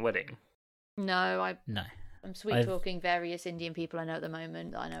Indian wedding? No, No, I'm sweet I've- talking various Indian people I know at the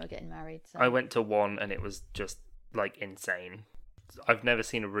moment that I know are getting married. So. I went to one and it was just like insane. I've never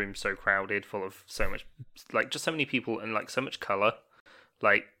seen a room so crowded, full of so much, like just so many people and like so much color,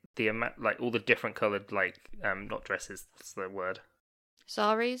 like the amount, like all the different colored, like not dresses. What's the word?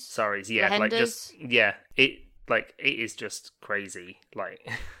 Saris. Saris. Yeah, like just Lehendas? it is just crazy. Like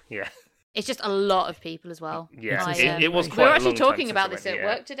yeah, It's just a lot of people as well. yeah. I, It was we quite. were a actually long time talking since about I this went, at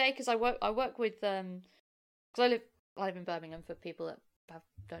yeah. work today because I work with because I live in Birmingham for people that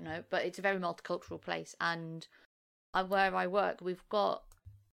don't know, but it's a very multicultural place, and where I work, we've got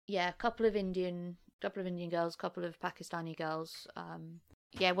a couple of Indian girls, couple of Pakistani girls.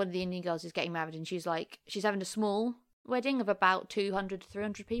 One of the Indian girls is getting married, and she's having a small wedding of about 200 to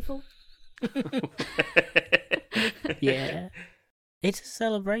 300 people. yeah, it's a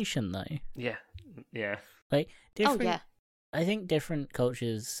celebration though. Yeah, yeah. Like different. Oh yeah, I think different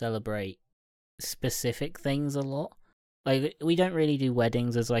cultures celebrate specific things a lot. Like we don't really do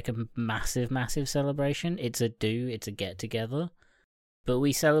weddings as like a massive celebration. It's a get together, but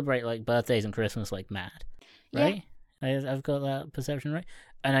we celebrate like birthdays and Christmas like mad, right? I've got that perception right.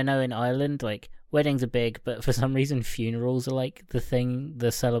 And I know in Ireland, like weddings are big, but for some reason funerals are like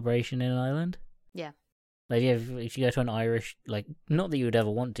the celebration in Ireland. Yeah. Like if you go to an Irish, like not that you would ever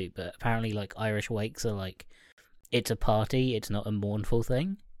want to, but apparently like Irish wakes are like, it's a party. It's not a mournful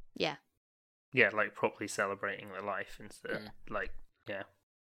thing. yeah. Yeah, like properly celebrating their life instead. Like, yeah.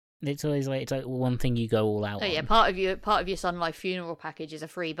 It's always like it's like one thing you go all out Oh yeah, on. part of your Sun Life funeral package is a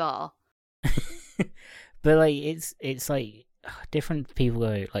free bar. But like it's like different people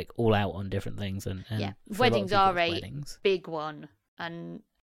go like all out on different things, and Yeah. for a lot of Weddings people, are it's a weddings. big one, and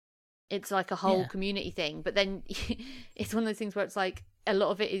it's like a whole Yeah. community thing. But then it's one of those things where it's like a lot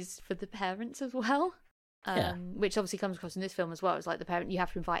of it is for the parents as well. Yeah. Which obviously comes across in this film as well. It's like the parent, you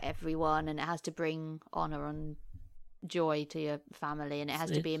have to invite everyone, and it has to bring honour and joy to your family, and it has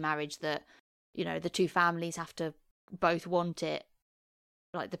to be a marriage that, the two families have to both want it.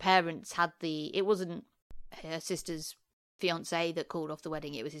 Like the parents it wasn't her sister's fiance that called off the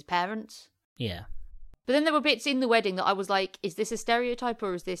wedding, it was his parents. Yeah, But then there were bits in the wedding that I was like, is this a stereotype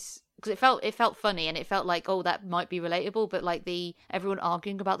or is this... Because it felt funny and it felt like, oh, that might be relatable, but like everyone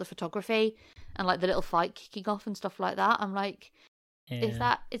arguing about the photography and like the little fight kicking off and stuff like that. I'm like, is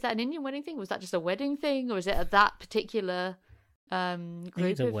that an Indian wedding thing? Was that just a wedding thing? Or is it that particular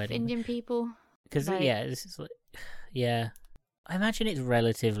group of wedding. Indian people? Because, this is like... Yeah. I imagine it's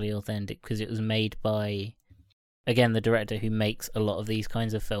relatively authentic because it was made by, again, the director who makes a lot of these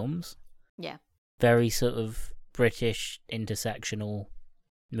kinds of films. Yeah. Very sort of British intersectional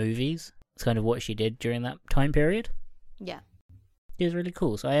movies. It's kind of what she did during that time period. Yeah. It was really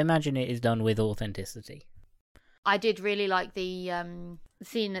cool. So I imagine it is done with authenticity. I did really like the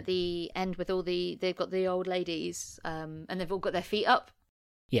scene at the end with they've got the old ladies, and they've all got their feet up.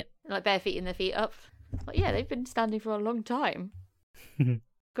 Yeah. Like bare feet and their feet up. Like, yeah, they've been standing for a long time.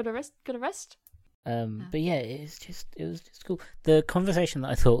 Gotta rest. But yeah, it was just cool. The conversation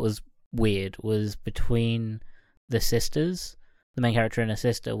that I thought was weird was between the sisters, the main character and her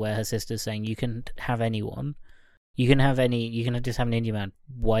sister, where her sister's saying, you can have anyone. You can just have an Indian man.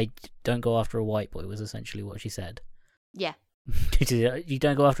 Why don't go after a white boy, was essentially what she said. Yeah. You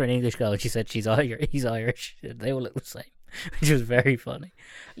don't go after an English girl. She said he's Irish. They all look the same, which was very funny.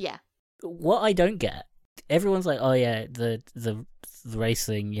 Yeah. What I don't get, everyone's like, oh yeah, the race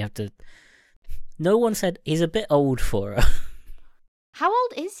thing, you have to... No one said he's a bit old for her. How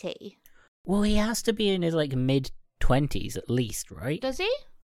old is he? Well, he has to be in his like mid-20s at least, right? Does he?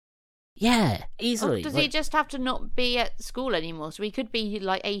 Yeah, easily. Or does he just have to not be at school anymore? So he could be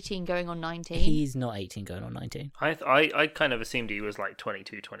like 18 going on 19. He's not 18 going on 19. I kind of assumed he was like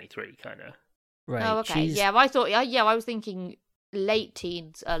 22, 23, kind of. Right. Oh, okay. Yeah, I was thinking late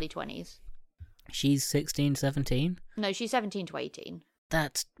teens, early 20s. She's 16, 17? No, she's 17 to 18.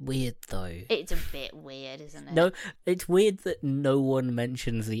 That's weird, though. It's a bit weird, isn't it? No, it's weird that no one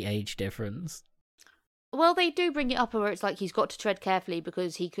mentions the age difference. Well, they do bring it up where it's like he's got to tread carefully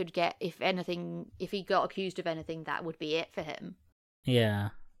because he could get, if he got accused of anything, that would be it for him. Yeah.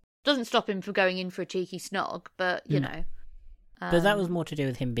 Doesn't stop him from going in for a cheeky snog, but, you know. But that was more to do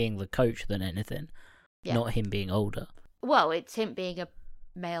with him being the coach than anything, not him being older. Well, it's him being a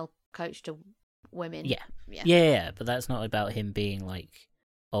male coach to women. Yeah, but that's not about him being, like,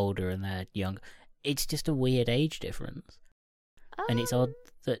 older and they're young. It's just a weird age difference. And it's odd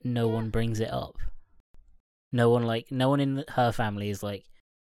that no one brings it up. No one in her family is like,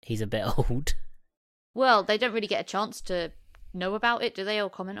 he's a bit old. Well, they don't really get a chance to know about it, do they, or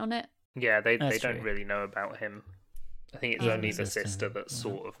comment on it? Yeah, they That's don't true. really know about him. I think it's only the sister that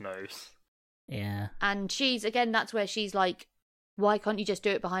sort of knows. Yeah. And that's where she's like, why can't you just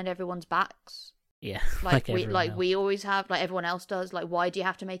do it behind everyone's backs? Yeah. Like everyone else. we always have, like everyone else does. Like, why do you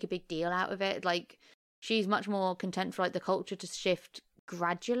have to make a big deal out of it? Like, she's much more content for like the culture to shift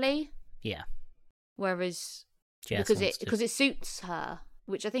gradually. Yeah. Whereas Jess because it suits her,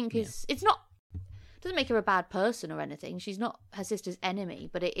 which I think is it's not doesn't make her a bad person or anything. She's not her sister's enemy,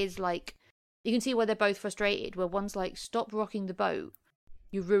 but it is like you can see where they're both frustrated. Where one's like, "Stop rocking the boat.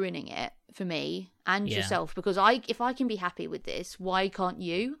 You're ruining it for me and yourself. Because if I can be happy with this, why can't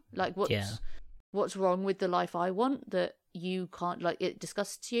you? Like, what's wrong with the life I want that you can't? Like, it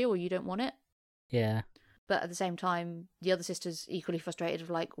disgusts you or you don't want it." Yeah. But at the same time, the other sister's equally frustrated of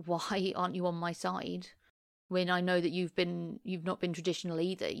like, why aren't you on my side? When I know that you've not been traditional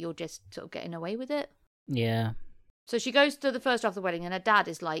either, you're just sort of getting away with it. Yeah. So she goes to the first half of the wedding and her dad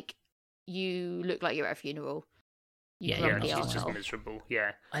is like, you look like you're at a funeral. You grumpy she's just arsehole. miserable.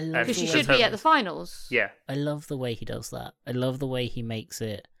 Yeah. I love Because she the should way- be at the finals. Yeah. I love the way he does that. I love the way he makes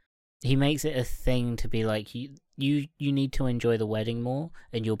it. He makes it a thing to be like, you need to enjoy the wedding more,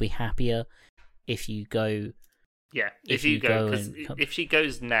 and you'll be happier if you go. Yeah, If you go because and if she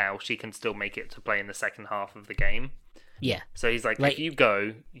goes now, she can still make it to play in the second half of the game. Yeah. So he's like, if you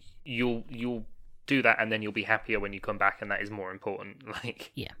go, you'll do that, and then you'll be happier when you come back, and that is more important.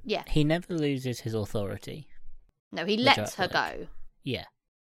 Like, Yeah. He never loses his authority. No, he Which lets I her go. Yeah.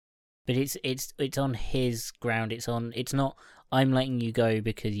 But it's on his ground. It's not I'm letting you go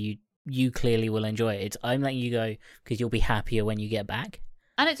because you clearly will enjoy it. It's I'm letting you go because you'll be happier when you get back.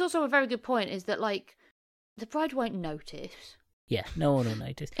 And it's also a very good point is that like the bride won't notice. Yeah, no one will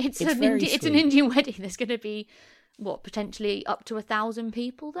notice. It's very an sweet. Indian wedding. There's going to be potentially up to 1,000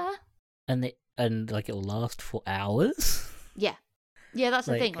 people there. And like it'll last for hours. Yeah, that's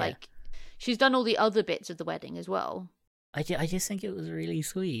the Like, thing. yeah. Like she's done all the other bits of the wedding as well. I just think it was really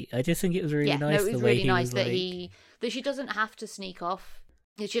sweet. I just think it was really nice. No, it was the way really he nice was that like... that she doesn't have to sneak off.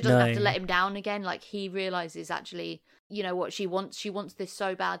 She doesn't have to No. let him down again. Like he realizes actually, you know what she wants. She wants this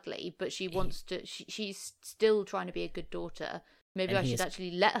so badly, but she wants to. She's still trying to be a good daughter, Maybe And I he should is-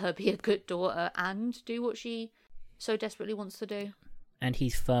 actually let her be a good daughter and do what she so desperately wants to do. And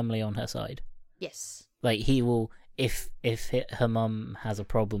he's firmly on her side. Yes. Like, he will, if her mum has a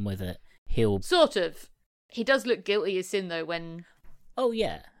problem with it, he'll... Sort of. He does look guilty as sin, though, when Oh,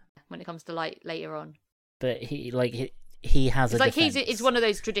 yeah. it comes to light later on. But he has It's a like defense. it's one of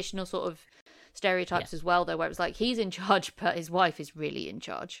those traditional sort of stereotypes as well, though, where it's like he's in charge, but his wife is really in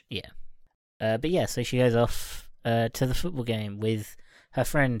charge. Yeah. But yeah, so she goes off to the football game with her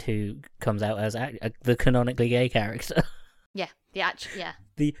friend who comes out as the canonically gay character. Yeah, yeah.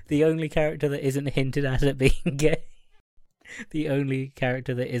 The only character that isn't hinted at it being gay. The only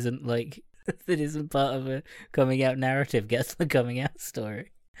character that isn't like that isn't part of a coming out narrative gets the coming out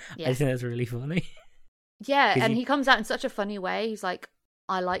story. Yeah. I think that's really funny. Yeah, 'Cause and you- he comes out in such a funny way. He's like,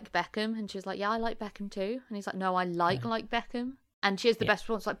 I like Beckham. And she's like, yeah, I like Beckham too. And he's like, no, I like Beckham. And she has the Yeah. best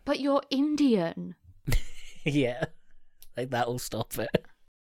response, like, but you're Indian. Yeah. Like that will stop it.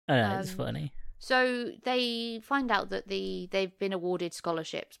 I know, it's funny. So they find out that they've been awarded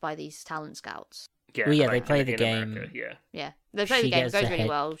scholarships by these talent scouts. Yeah, Well, yeah, like they play in the game. America, yeah. Yeah, they play She the game. It gets goes a really head-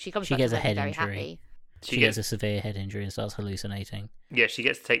 well. She comes she back gets to a very head injury. happy. She gets a severe head injury and starts hallucinating. Yeah, she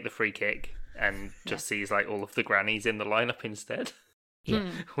gets to take the free kick and just sees like all of the grannies in the lineup instead.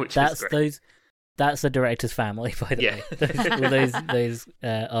 Yeah. Which That's is great. That's the director's family, by the Yeah. way. those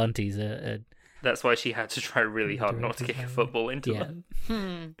aunties are That's why she had to try really hard not to Director's kick a family. football into yeah.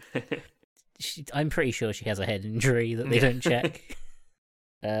 them. I'm pretty sure she has a head injury that they Yeah. don't check.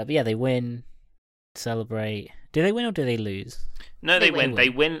 But yeah, they win, celebrate. Do they win or do they lose? No, They they win. win. They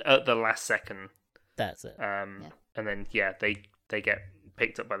win at the last second. That's it. And then they get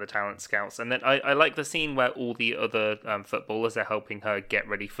picked up by the talent scouts. And then I like the scene where all the other footballers are helping her get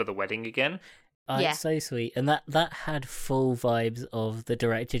ready for the wedding again. Yeah. It's so sweet, and that had full vibes of the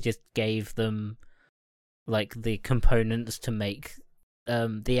director just gave them like the components to make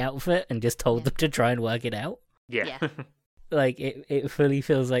the outfit and just told them to try and work it out. Yeah. Yeah. Like it fully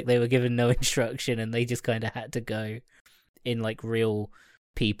feels like they were given no instruction and they just kind of had to go in like real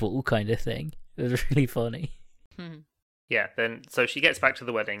people kind of thing. It was really funny. Yeah, then so she gets back to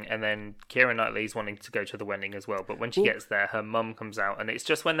the wedding, and then Keira Knightley's wanting to go to the wedding as well. But when she Well- gets there, her mum comes out, and it's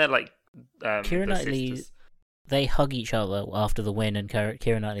just when they're like, Keira the Knightley, sisters. they hug each other after the win, and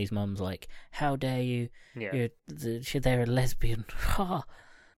Keira Knightley's mum's like, "How dare you? Yeah, They're a lesbian."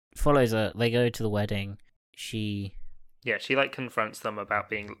 Follows her. They go to the wedding. She like confronts them about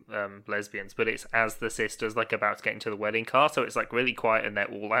being lesbians, but it's as the sisters like about to get into the wedding car, so it's like really quiet, and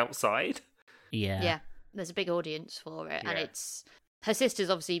they're all outside. Yeah, there's a big audience for it, and Yeah. it's her sister's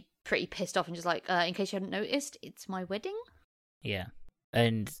obviously pretty pissed off and just like, in case you hadn't noticed, it's my wedding. Yeah.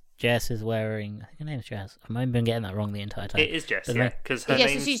 And Jess is wearing... I think her name's Jess. I've been getting that wrong the entire time. It is Jess, But yeah, then- because her Yeah,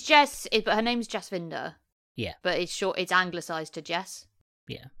 name's so she's Jess, but her name's Jasvinder. Yeah. But it's short. It's anglicised to Jess.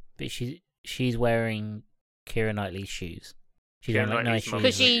 Yeah. But she's wearing Keira Knightley's shoes. She's Keira wearing like nice Knightley's mum's shoes.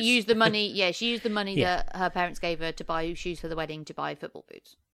 Because she shoes. used the money. Yeah, she used the money Yeah. that her parents gave her to buy shoes for the wedding to buy football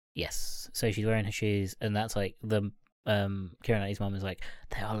boots. Yes. So she's wearing her shoes, and that's like the... Keira Knightley's mum is like,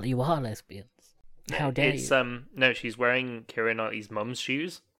 you are lesbians. How dare it's, you? No, she's wearing Keira Knightley's mum's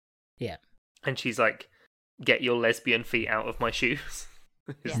shoes. Yeah. And she's like, "Get your lesbian feet out of my shoes."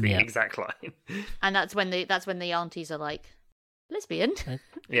 Is Yeah. the Yeah. exact line. And that's when the aunties are like, lesbian.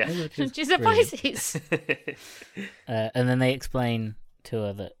 Yeah. Which is She's a brilliant. Pisces. And then they explain to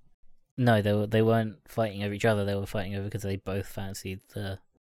her that no, they weren't fighting over each other. They were fighting over because they both fancied the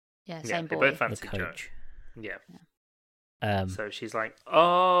Yeah, Yeah, same they boy. both the fancy Joe. coach. Yeah. Um, So she's like,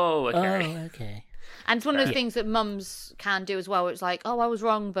 "Oh, okay." Oh, okay. And it's one of those Yeah. things that mums can do as well. Where it's like, oh, I was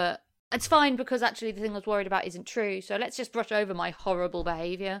wrong, but it's fine because actually the thing I was worried about isn't true. So let's just brush over my horrible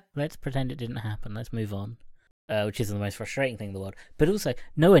behaviour. Let's pretend it didn't happen. Let's move on. Which is the most frustrating thing in the world. But also,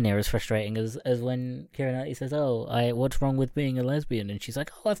 nowhere near as frustrating as when Keira Knightley says, "Oh, what's wrong with being a lesbian?" And she's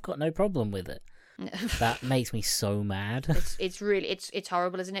like, "Oh, I've got no problem with it." That makes me so mad. it's really it's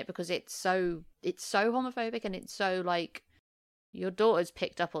horrible, isn't it? Because it's so homophobic and it's so like your daughter's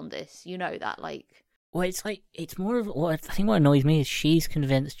picked up on this. You know that, like, Well, it's like it's more of what I think. What annoys me is she's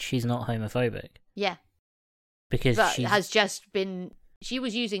convinced she's not homophobic yeah, because but she has just been. She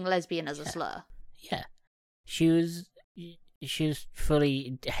was using lesbian as a slur. yeah, she was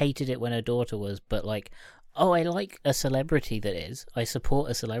fully hated it when her daughter was, but like, oh, I like a celebrity that is. I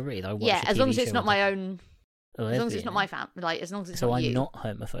support a celebrity that I watch. Yeah, a as long TV as it's show not with my own. a As long as it's not lesbian my fam. Like, as long as it's so not I'm you. not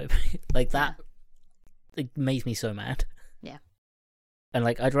homophobic. Like that, it makes me so mad. Yeah. And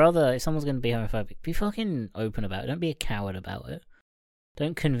like, I'd rather if someone's going to be homophobic, be fucking open about it. Don't be a coward about it.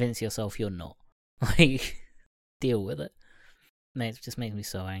 Don't convince yourself you're not. Like, deal with it. It just makes me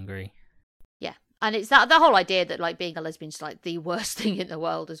so angry. Yeah, And it's that the whole idea that like being a lesbian's like the worst thing in the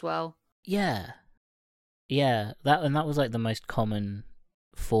world as well. Yeah. That was like the most common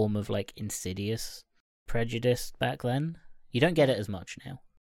form of like insidious prejudice back then. You don't get it as much now.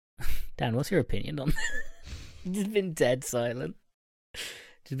 Dan, what's your opinion on that? Just been dead silent.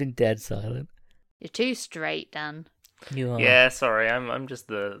 You're too straight, Dan. You are. Yeah, sorry, I'm just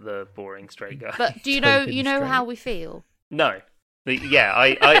the boring straight guy. But do you know Token how straight. we feel? No.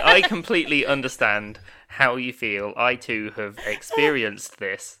 I completely understand how you feel. I too have experienced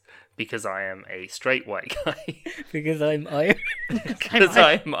this because I am a straight white guy. Because I'm Irish. Because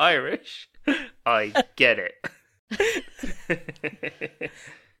I'm Irish. I get it.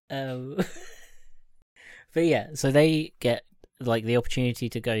 But yeah, so they get like the opportunity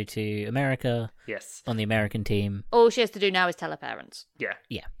to go to America Yes. on the American team, All she has to do now is tell her parents. Yeah.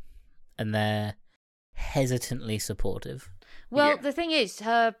 and they're hesitantly supportive. Well, Yeah. the thing is,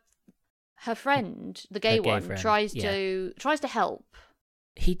 her friend, the gay Her gay one, friend, tries yeah. to help,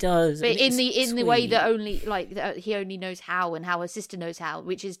 He does, but and in it's the way that sweet, only like that he only knows how, and how her sister knows how,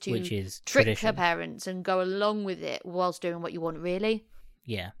 which is to which is trick tradition. her parents and go along with it whilst doing what you want. Really,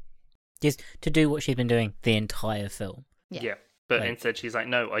 Yeah, just to do what she's been doing the entire film. Yeah. But Like- instead she's like,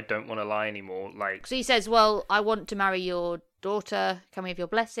 no, I don't want to lie anymore. Like, so he says, "Well, I want to marry your daughter. Can we have your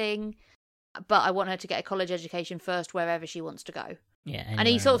blessing? But I want her to get a college education first, wherever she wants to go." Yeah, And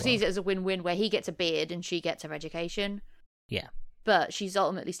he sort of sees it as a win-win, where he gets a beard and she gets her education. Yeah. But she's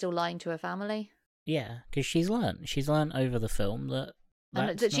ultimately still lying to her family. Yeah, because she's learned over the film that And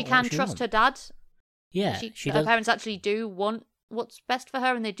that's that she not can what trust wants. her dad. Yeah, She she her does. parents actually do want what's best for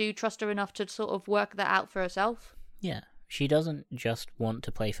her, and they do trust her enough to sort of work that out for herself. Yeah, she doesn't just want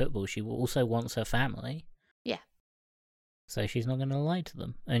to play football. She also wants her family. Yeah. So she's not going to lie to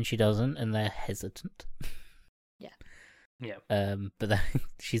them, and she doesn't, and they're hesitant. yeah. But then,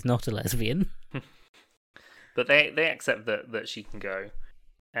 she's not a lesbian. But they accept that she can go.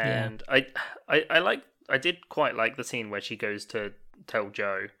 Yeah. And I did quite like the scene where she goes to tell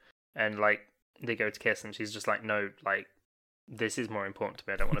Joe, and like they go to kiss, and she's just like, no, like this is more important to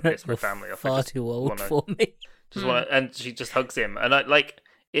me. I don't want to piss my You're family off. far too old for me. And she just hugs him, and I like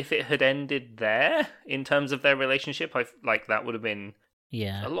if it had ended there in terms of their relationship, I like that would have been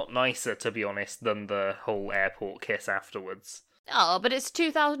Yeah. a lot nicer, to be honest, than the whole airport kiss afterwards. Oh, but it's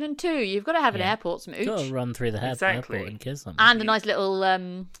 2002. You've got to have an Yeah. airport smooch. Got to run through the Exactly. airport and kiss them. And a nice little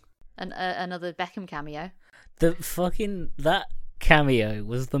another Beckham cameo. That cameo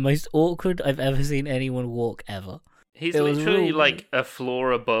was the most awkward I've ever seen anyone walk ever. He's It was literally real- like a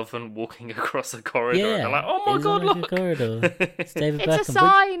floor above and walking across a corridor. Yeah, And they're like, oh my it's god, like look! a corridor. It's David Beckham. It's a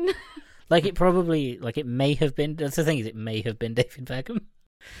sign. Like it may have been. That's the thing, is it may have been David Beckham.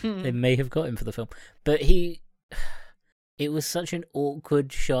 They may have got him for the film, but it was such an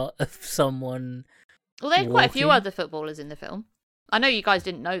awkward shot of someone. Well, they had quite a few walking. other footballers in the film. I know you guys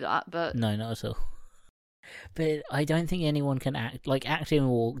didn't know that, but No, not at all. But I don't think anyone can act like acting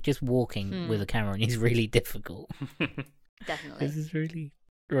or just walking with a camera is really difficult. definitely. This is really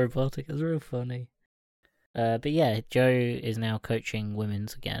robotic. It's real funny. But yeah, Joe is now coaching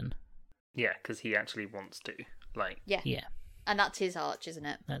women's again. Yeah, because he actually wants to. Like, Yeah. Yeah, And that's his arch, isn't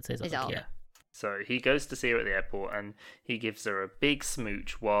it? that's his. His idea. arc. yeah. So he goes to see her at the airport, and he gives her a big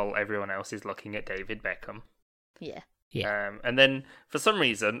smooch while everyone else is looking at David Beckham. Yeah. Yeah. And then for some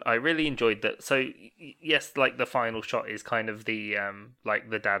reason, I really enjoyed that. So yes, like the final shot is kind of the like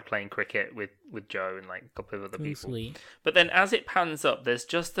the dad playing cricket with Joe and like a couple of other Oh, people. sweet. But then as it pans up, there's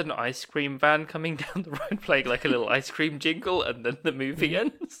just an ice cream van coming down the road playing like a little ice cream jingle, and then the movie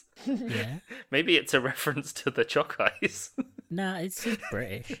ends. Yeah. Maybe it's a reference to the Choc Ice. Nah, it's just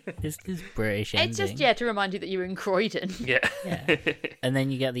British. It's this British It's ending. just, to remind you that you're in Croydon. Yeah. Yeah. And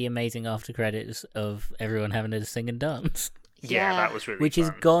then you get the amazing after credits of everyone having to sing and dance, Yeah, that was really which is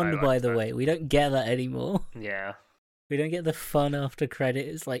fun. I gone, liked by the that. way. We don't get that anymore. Yeah. We don't get the fun after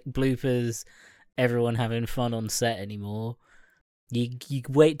credits, like bloopers, everyone having fun on set anymore. You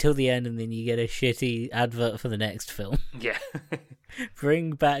wait till the end and then you get a shitty advert for the next film. Yeah.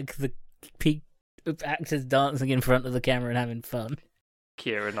 Bring back the peak actors dancing in front of the camera and having fun.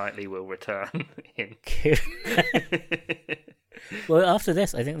 Keira Knightley will return in. Well, after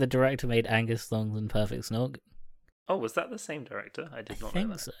this, I think the director made Angus Thongs and Perfect Snog. Oh, was that the same director? I did I not know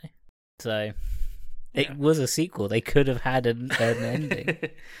think that. so. So, Yeah. it was a sequel. They could have had an ending.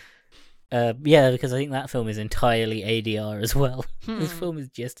 Yeah, because I think that film is entirely ADR as well. This film is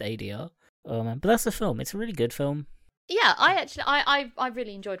just ADR. Oh man, but that's the film. It's a really good film. Yeah, I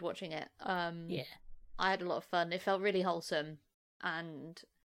really enjoyed watching it. Yeah. I had a lot of fun. It felt really wholesome. And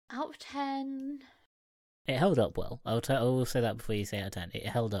out of 10... It held up well. I will say that before you say out of 10. It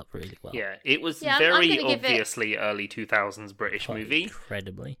held up really well. Yeah, it was Yeah, I'm very gonna give it- obviously early 2000s British Quite movie,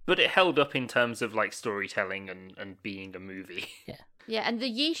 incredibly. but it held up in terms of like storytelling and being a movie. Yeah, and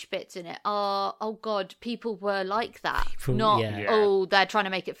the yeesh bits in it are, oh god, people were like that. People- Not, yeah. oh, they're trying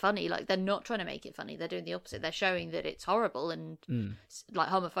to make it funny. Like, they're not trying to make it funny. They're doing the opposite. They're showing that it's horrible and, like,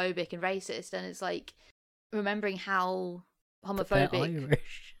 homophobic and racist. And it's like, remembering how But they're homophobic,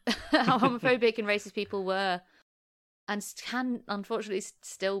 Irish. how homophobic and racist people were, and can, unfortunately,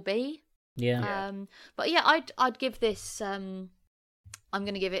 still be. Yeah. Yeah. But yeah, I'd give this, I'm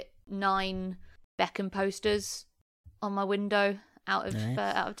going to give it 9 Beckham posters on my window out of Nice.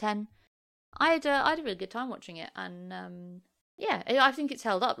 out of 10. I had a really good time watching it, and yeah, I think it's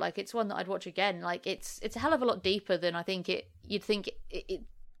held up. Like, it's one that I'd watch again. Like, it's a hell of a lot deeper than I think you'd think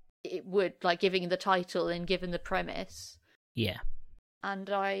it would, like, giving the title and given the premise. Yeah. And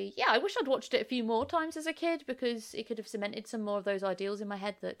I wish I'd watched it a few more times as a kid, because it could have cemented some more of those ideals in my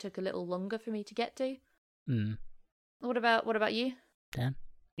head that took a little longer for me to get to. Mm. What about you? Dan?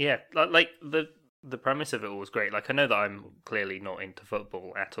 Yeah, like the premise of it all was great. Like, I know that I'm clearly not into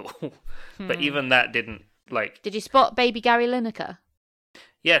football at all, but even that didn't, like... Did you spot baby Gary Lineker?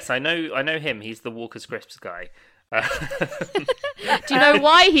 Yes, I know him. He's the Walker's Crisps guy. Do you know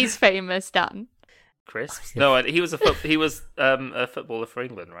why he's famous, Dan? Crisps? No, he was a footballer for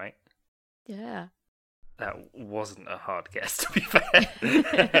England, right? Yeah. That wasn't a hard guess, to be fair.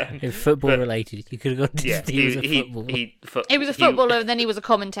 If football But- related, you could have gone to Yeah, he was a footballer. He was a footballer and then he was a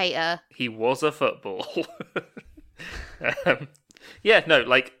commentator. He was a football. Yeah, no,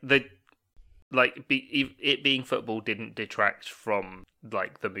 like it being football didn't detract from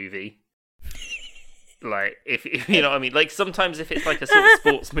like the movie. Like, if you know what I mean. Like, sometimes if it's like a sort of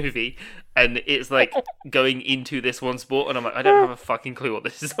sports movie and it's like going into this one sport, and I'm like, I don't have a fucking clue what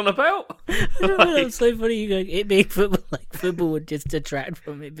this is on about. That's so funny. You go, it being football, like football would just detract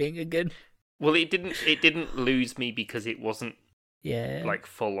from it being a good. Well, it didn't lose me because it wasn't Yeah. like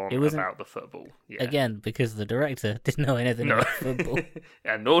full on It wasn't- about the football. Yeah. Again, because the director didn't know anything No. about football.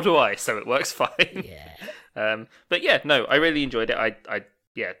 And nor do I, so it works fine. Yeah. But yeah, no, I really enjoyed it. I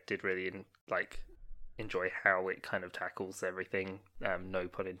did really enjoy how it kind of tackles everything. No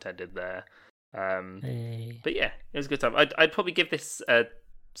pun intended there. Hey. But yeah, it was a good time. I'd probably give this a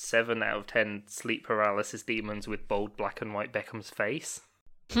 7 out of 10 sleep paralysis demons with bold black and white Beckham's face.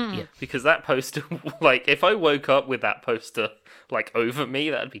 Yeah. Because that poster, like, if I woke up with that poster, like, over me,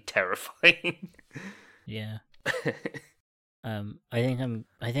 that'd be terrifying. Yeah. I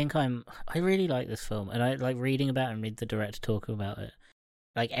really like this film, and I like reading about it and read the director talk about it.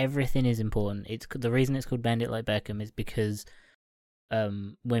 Like, everything is important. It's the reason it's called Bend It Like Beckham is because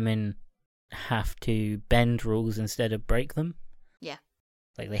women have to bend rules instead of break them. Yeah.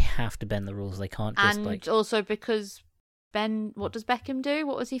 Like, they have to bend the rules. They can't just And also because what does Beckham do?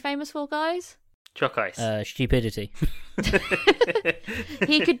 What was he famous for, guys? Chalk ice. Stupidity.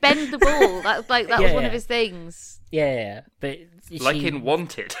 He could bend the ball. That was Yeah, one yeah. of his things. Yeah, but Like she, in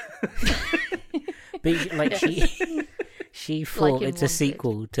Wanted. but like she thought in it's a Wanted.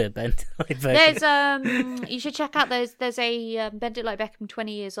 sequel to Bend It Like Beckham. There's you should check out. There's a Bend It Like Beckham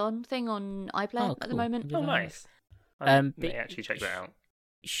 20 Years On thing on iPlayer Oh, at the cool. moment. Oh, nice. I may but actually check that out.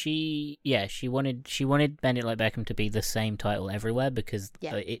 She wanted Bend It Like Beckham to be the same title everywhere because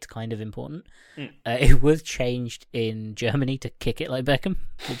Yeah. it's kind of important. Mm. It was changed in Germany to Kick It Like Beckham,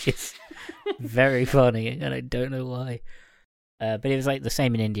 which is very funny, and I don't know why. But it was like the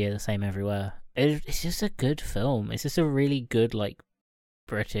same in India, the same everywhere. It's just a good film. It's just a really good like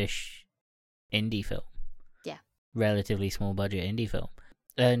British indie film. Yeah. Relatively small budget indie film.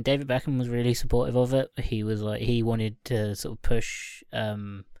 And David Beckham was really supportive of it. He was like, he wanted to sort of push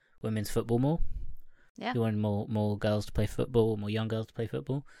women's football more. Yeah. He wanted more girls to play football, more young girls to play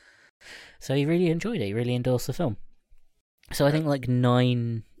football. So he really enjoyed it. He really endorsed the film. So I think like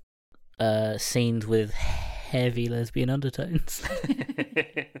 9 scenes with heavy lesbian undertones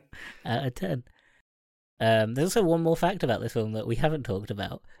out of 10. There's also one more fact about this film that we haven't talked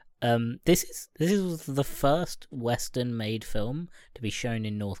about. This is the first Western-made film to be shown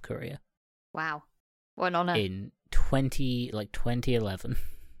in North Korea Wow, what an honor! in 2011.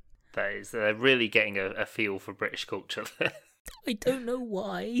 That is really getting a feel for British culture there. I don't know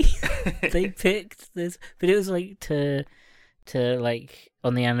why they picked this, but it was like to like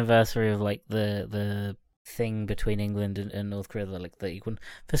on the anniversary of like the thing between England and North Korea, like the equal.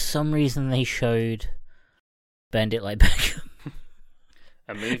 For some reason, they showed Bend It Like Beckham.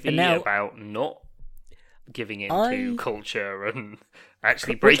 A movie And now- about not giving into I- culture and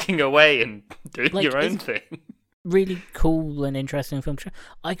actually breaking away and doing Like, your own it's- thing. Really cool and interesting film.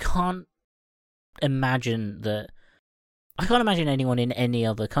 I can't imagine that. I can't imagine anyone in any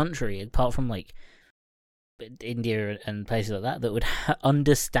other country apart from like India and places like that would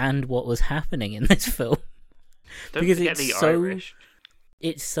understand what was happening in this film. Don't because forget it's the so, Irish.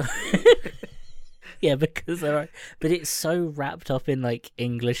 It's so yeah, because they're but it's so wrapped up in like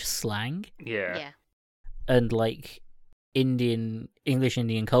English slang Yeah. and like English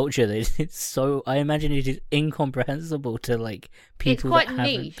Indian culture that it's so. I imagine it is incomprehensible to like people it's quite that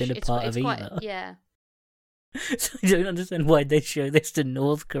haven't niche. been a part of quite, either. yeah. So I don't understand why they show this to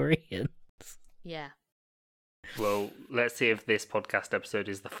North Koreans. Yeah. Well, let's see if this podcast episode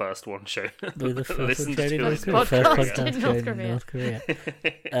is the first one shown. We're the first Listen one shown to in it. North Korea. Podcast First podcast in shown North in Korea. North Korea.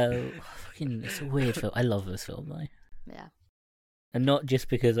 Fucking, it's a weird film. I love this film though, Yeah. and not just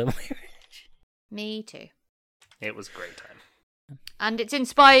because I'm Irish. Me too. It was a great time. And it's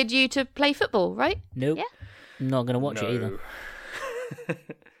inspired you to play football, right? Nope. Yeah. I'm not gonna watch it either.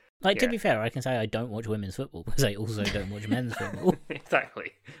 Like to Yeah. be fair, I can say I don't watch women's football because I also don't watch men's football.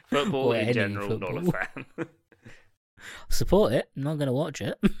 Exactly. Football Or in any general, not football. a fan. Support it. I'm not gonna watch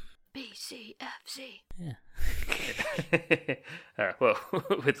it. BCFC. Yeah. Well,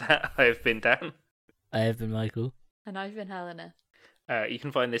 with that, I've been Dan. I have been Michael. And I've been Helena. You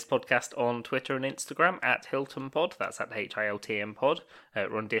can find this podcast on Twitter and Instagram at HiltonPod. That's at HILTM Pod.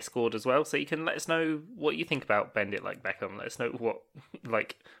 We're on Discord as well, so you can let us know what you think about Bend It Like Beckham. Let us know what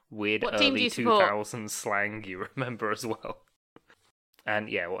like weird What team do early you support? 2000s slang you remember as well. And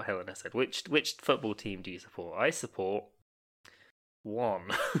yeah, what Helena said. Which football team do you support? I support one.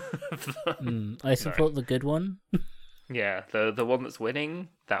 I support the good one. Yeah, the one that's winning.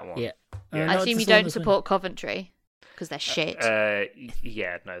 That one. Yeah. Yeah. I No, assume it's you the one don't that's support Coventry because they're shit.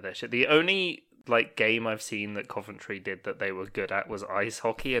 Yeah, no, they're shit. The only like game I've seen that Coventry did that they were good at was ice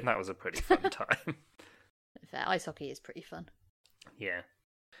hockey, and that was a pretty fun time. Fair. Ice hockey is pretty fun. Yeah.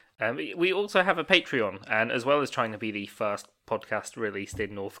 We also have a Patreon, and as well as trying to be the first podcast released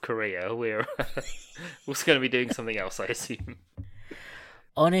in North Korea, we're also going to be doing something else, I assume.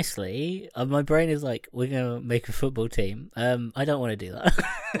 Honestly, my brain is like, we're gonna make a football team. I don't want to do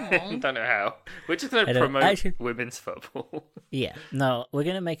that. Don't know how. We're just going I to don't- promote actually- women's football. Yeah, no, we're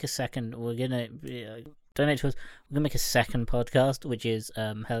gonna make a second. We're gonna donate to us. We're gonna make a second podcast, which is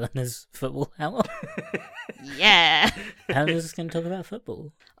Helena's football hour. Yeah. Helena's just gonna talk about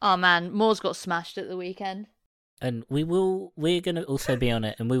football, Oh man, Moores got smashed at the weekend. and we're gonna also be on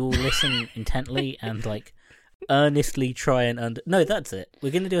it, and we will listen intently and like earnestly try and No, that's it.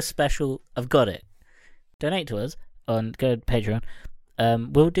 We're gonna do a special. I've got it. Donate to us on go to Patreon.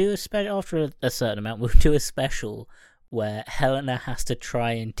 We'll do a special after a certain amount. We'll do a special where Helena has to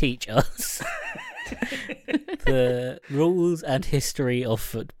try and teach us the rules and history of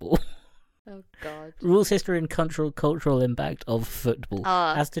football. Oh god. Rules, history, and cultural impact of football.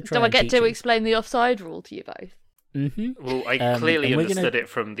 Has to try do I and get teach to us. explain the offside rule to you both? Mm-hmm. Well, I And clearly we're understood gonna- it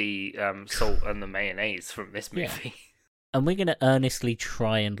from the salt and the mayonnaise from this Yeah. movie. And we're gonna earnestly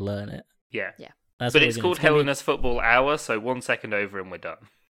try and learn it. Yeah. That's But what it's we're called gonna do. Helena's Football Hour, so 1 second over and we're done.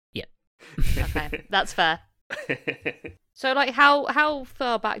 Okay, that's fair. So like how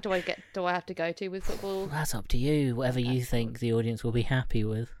far back do I have to go to with football? That's up to you. Whatever you think the audience will be happy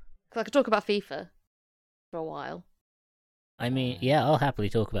with. 'Cause I could talk about FIFA for a while. I mean, yeah, I'll happily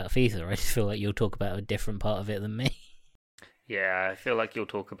talk about FIFA. I just feel like you'll talk about a different part of it than me. Yeah, I feel like you'll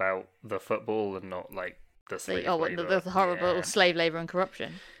talk about the football and not like the slave labour. The horrible Yeah. slave labour and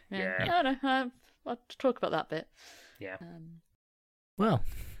corruption. Yeah. I don't know. I'll talk about that bit. Yeah. Well,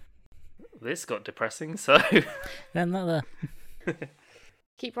 This got depressing, so another.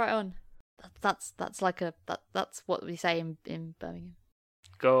 Keep right on. That's like that's what we say in Birmingham.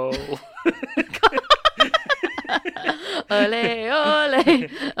 goal. Ole, ole,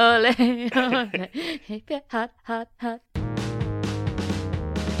 ole, ole. Keep it hot, hot, hot.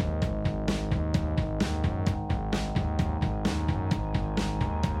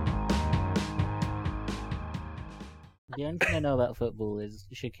 The only thing I know about football is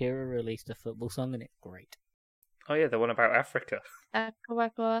Shakira released a football song and it's great. Oh yeah, the one about Africa. Waka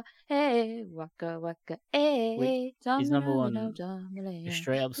waka, hey, waka waka, hey. His number one Jambalaya. A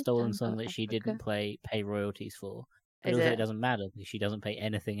straight up stolen song that she didn't pay royalties for. But Is also it? it doesn't matter because she doesn't pay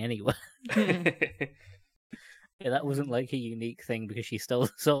anything anyway. Yeah, Yeah, that wasn't like a unique thing because she stole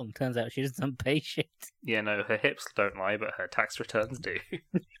the song. Turns out she doesn't pay shit. no, her hips don't lie, but her tax returns do.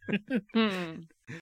 Hmm.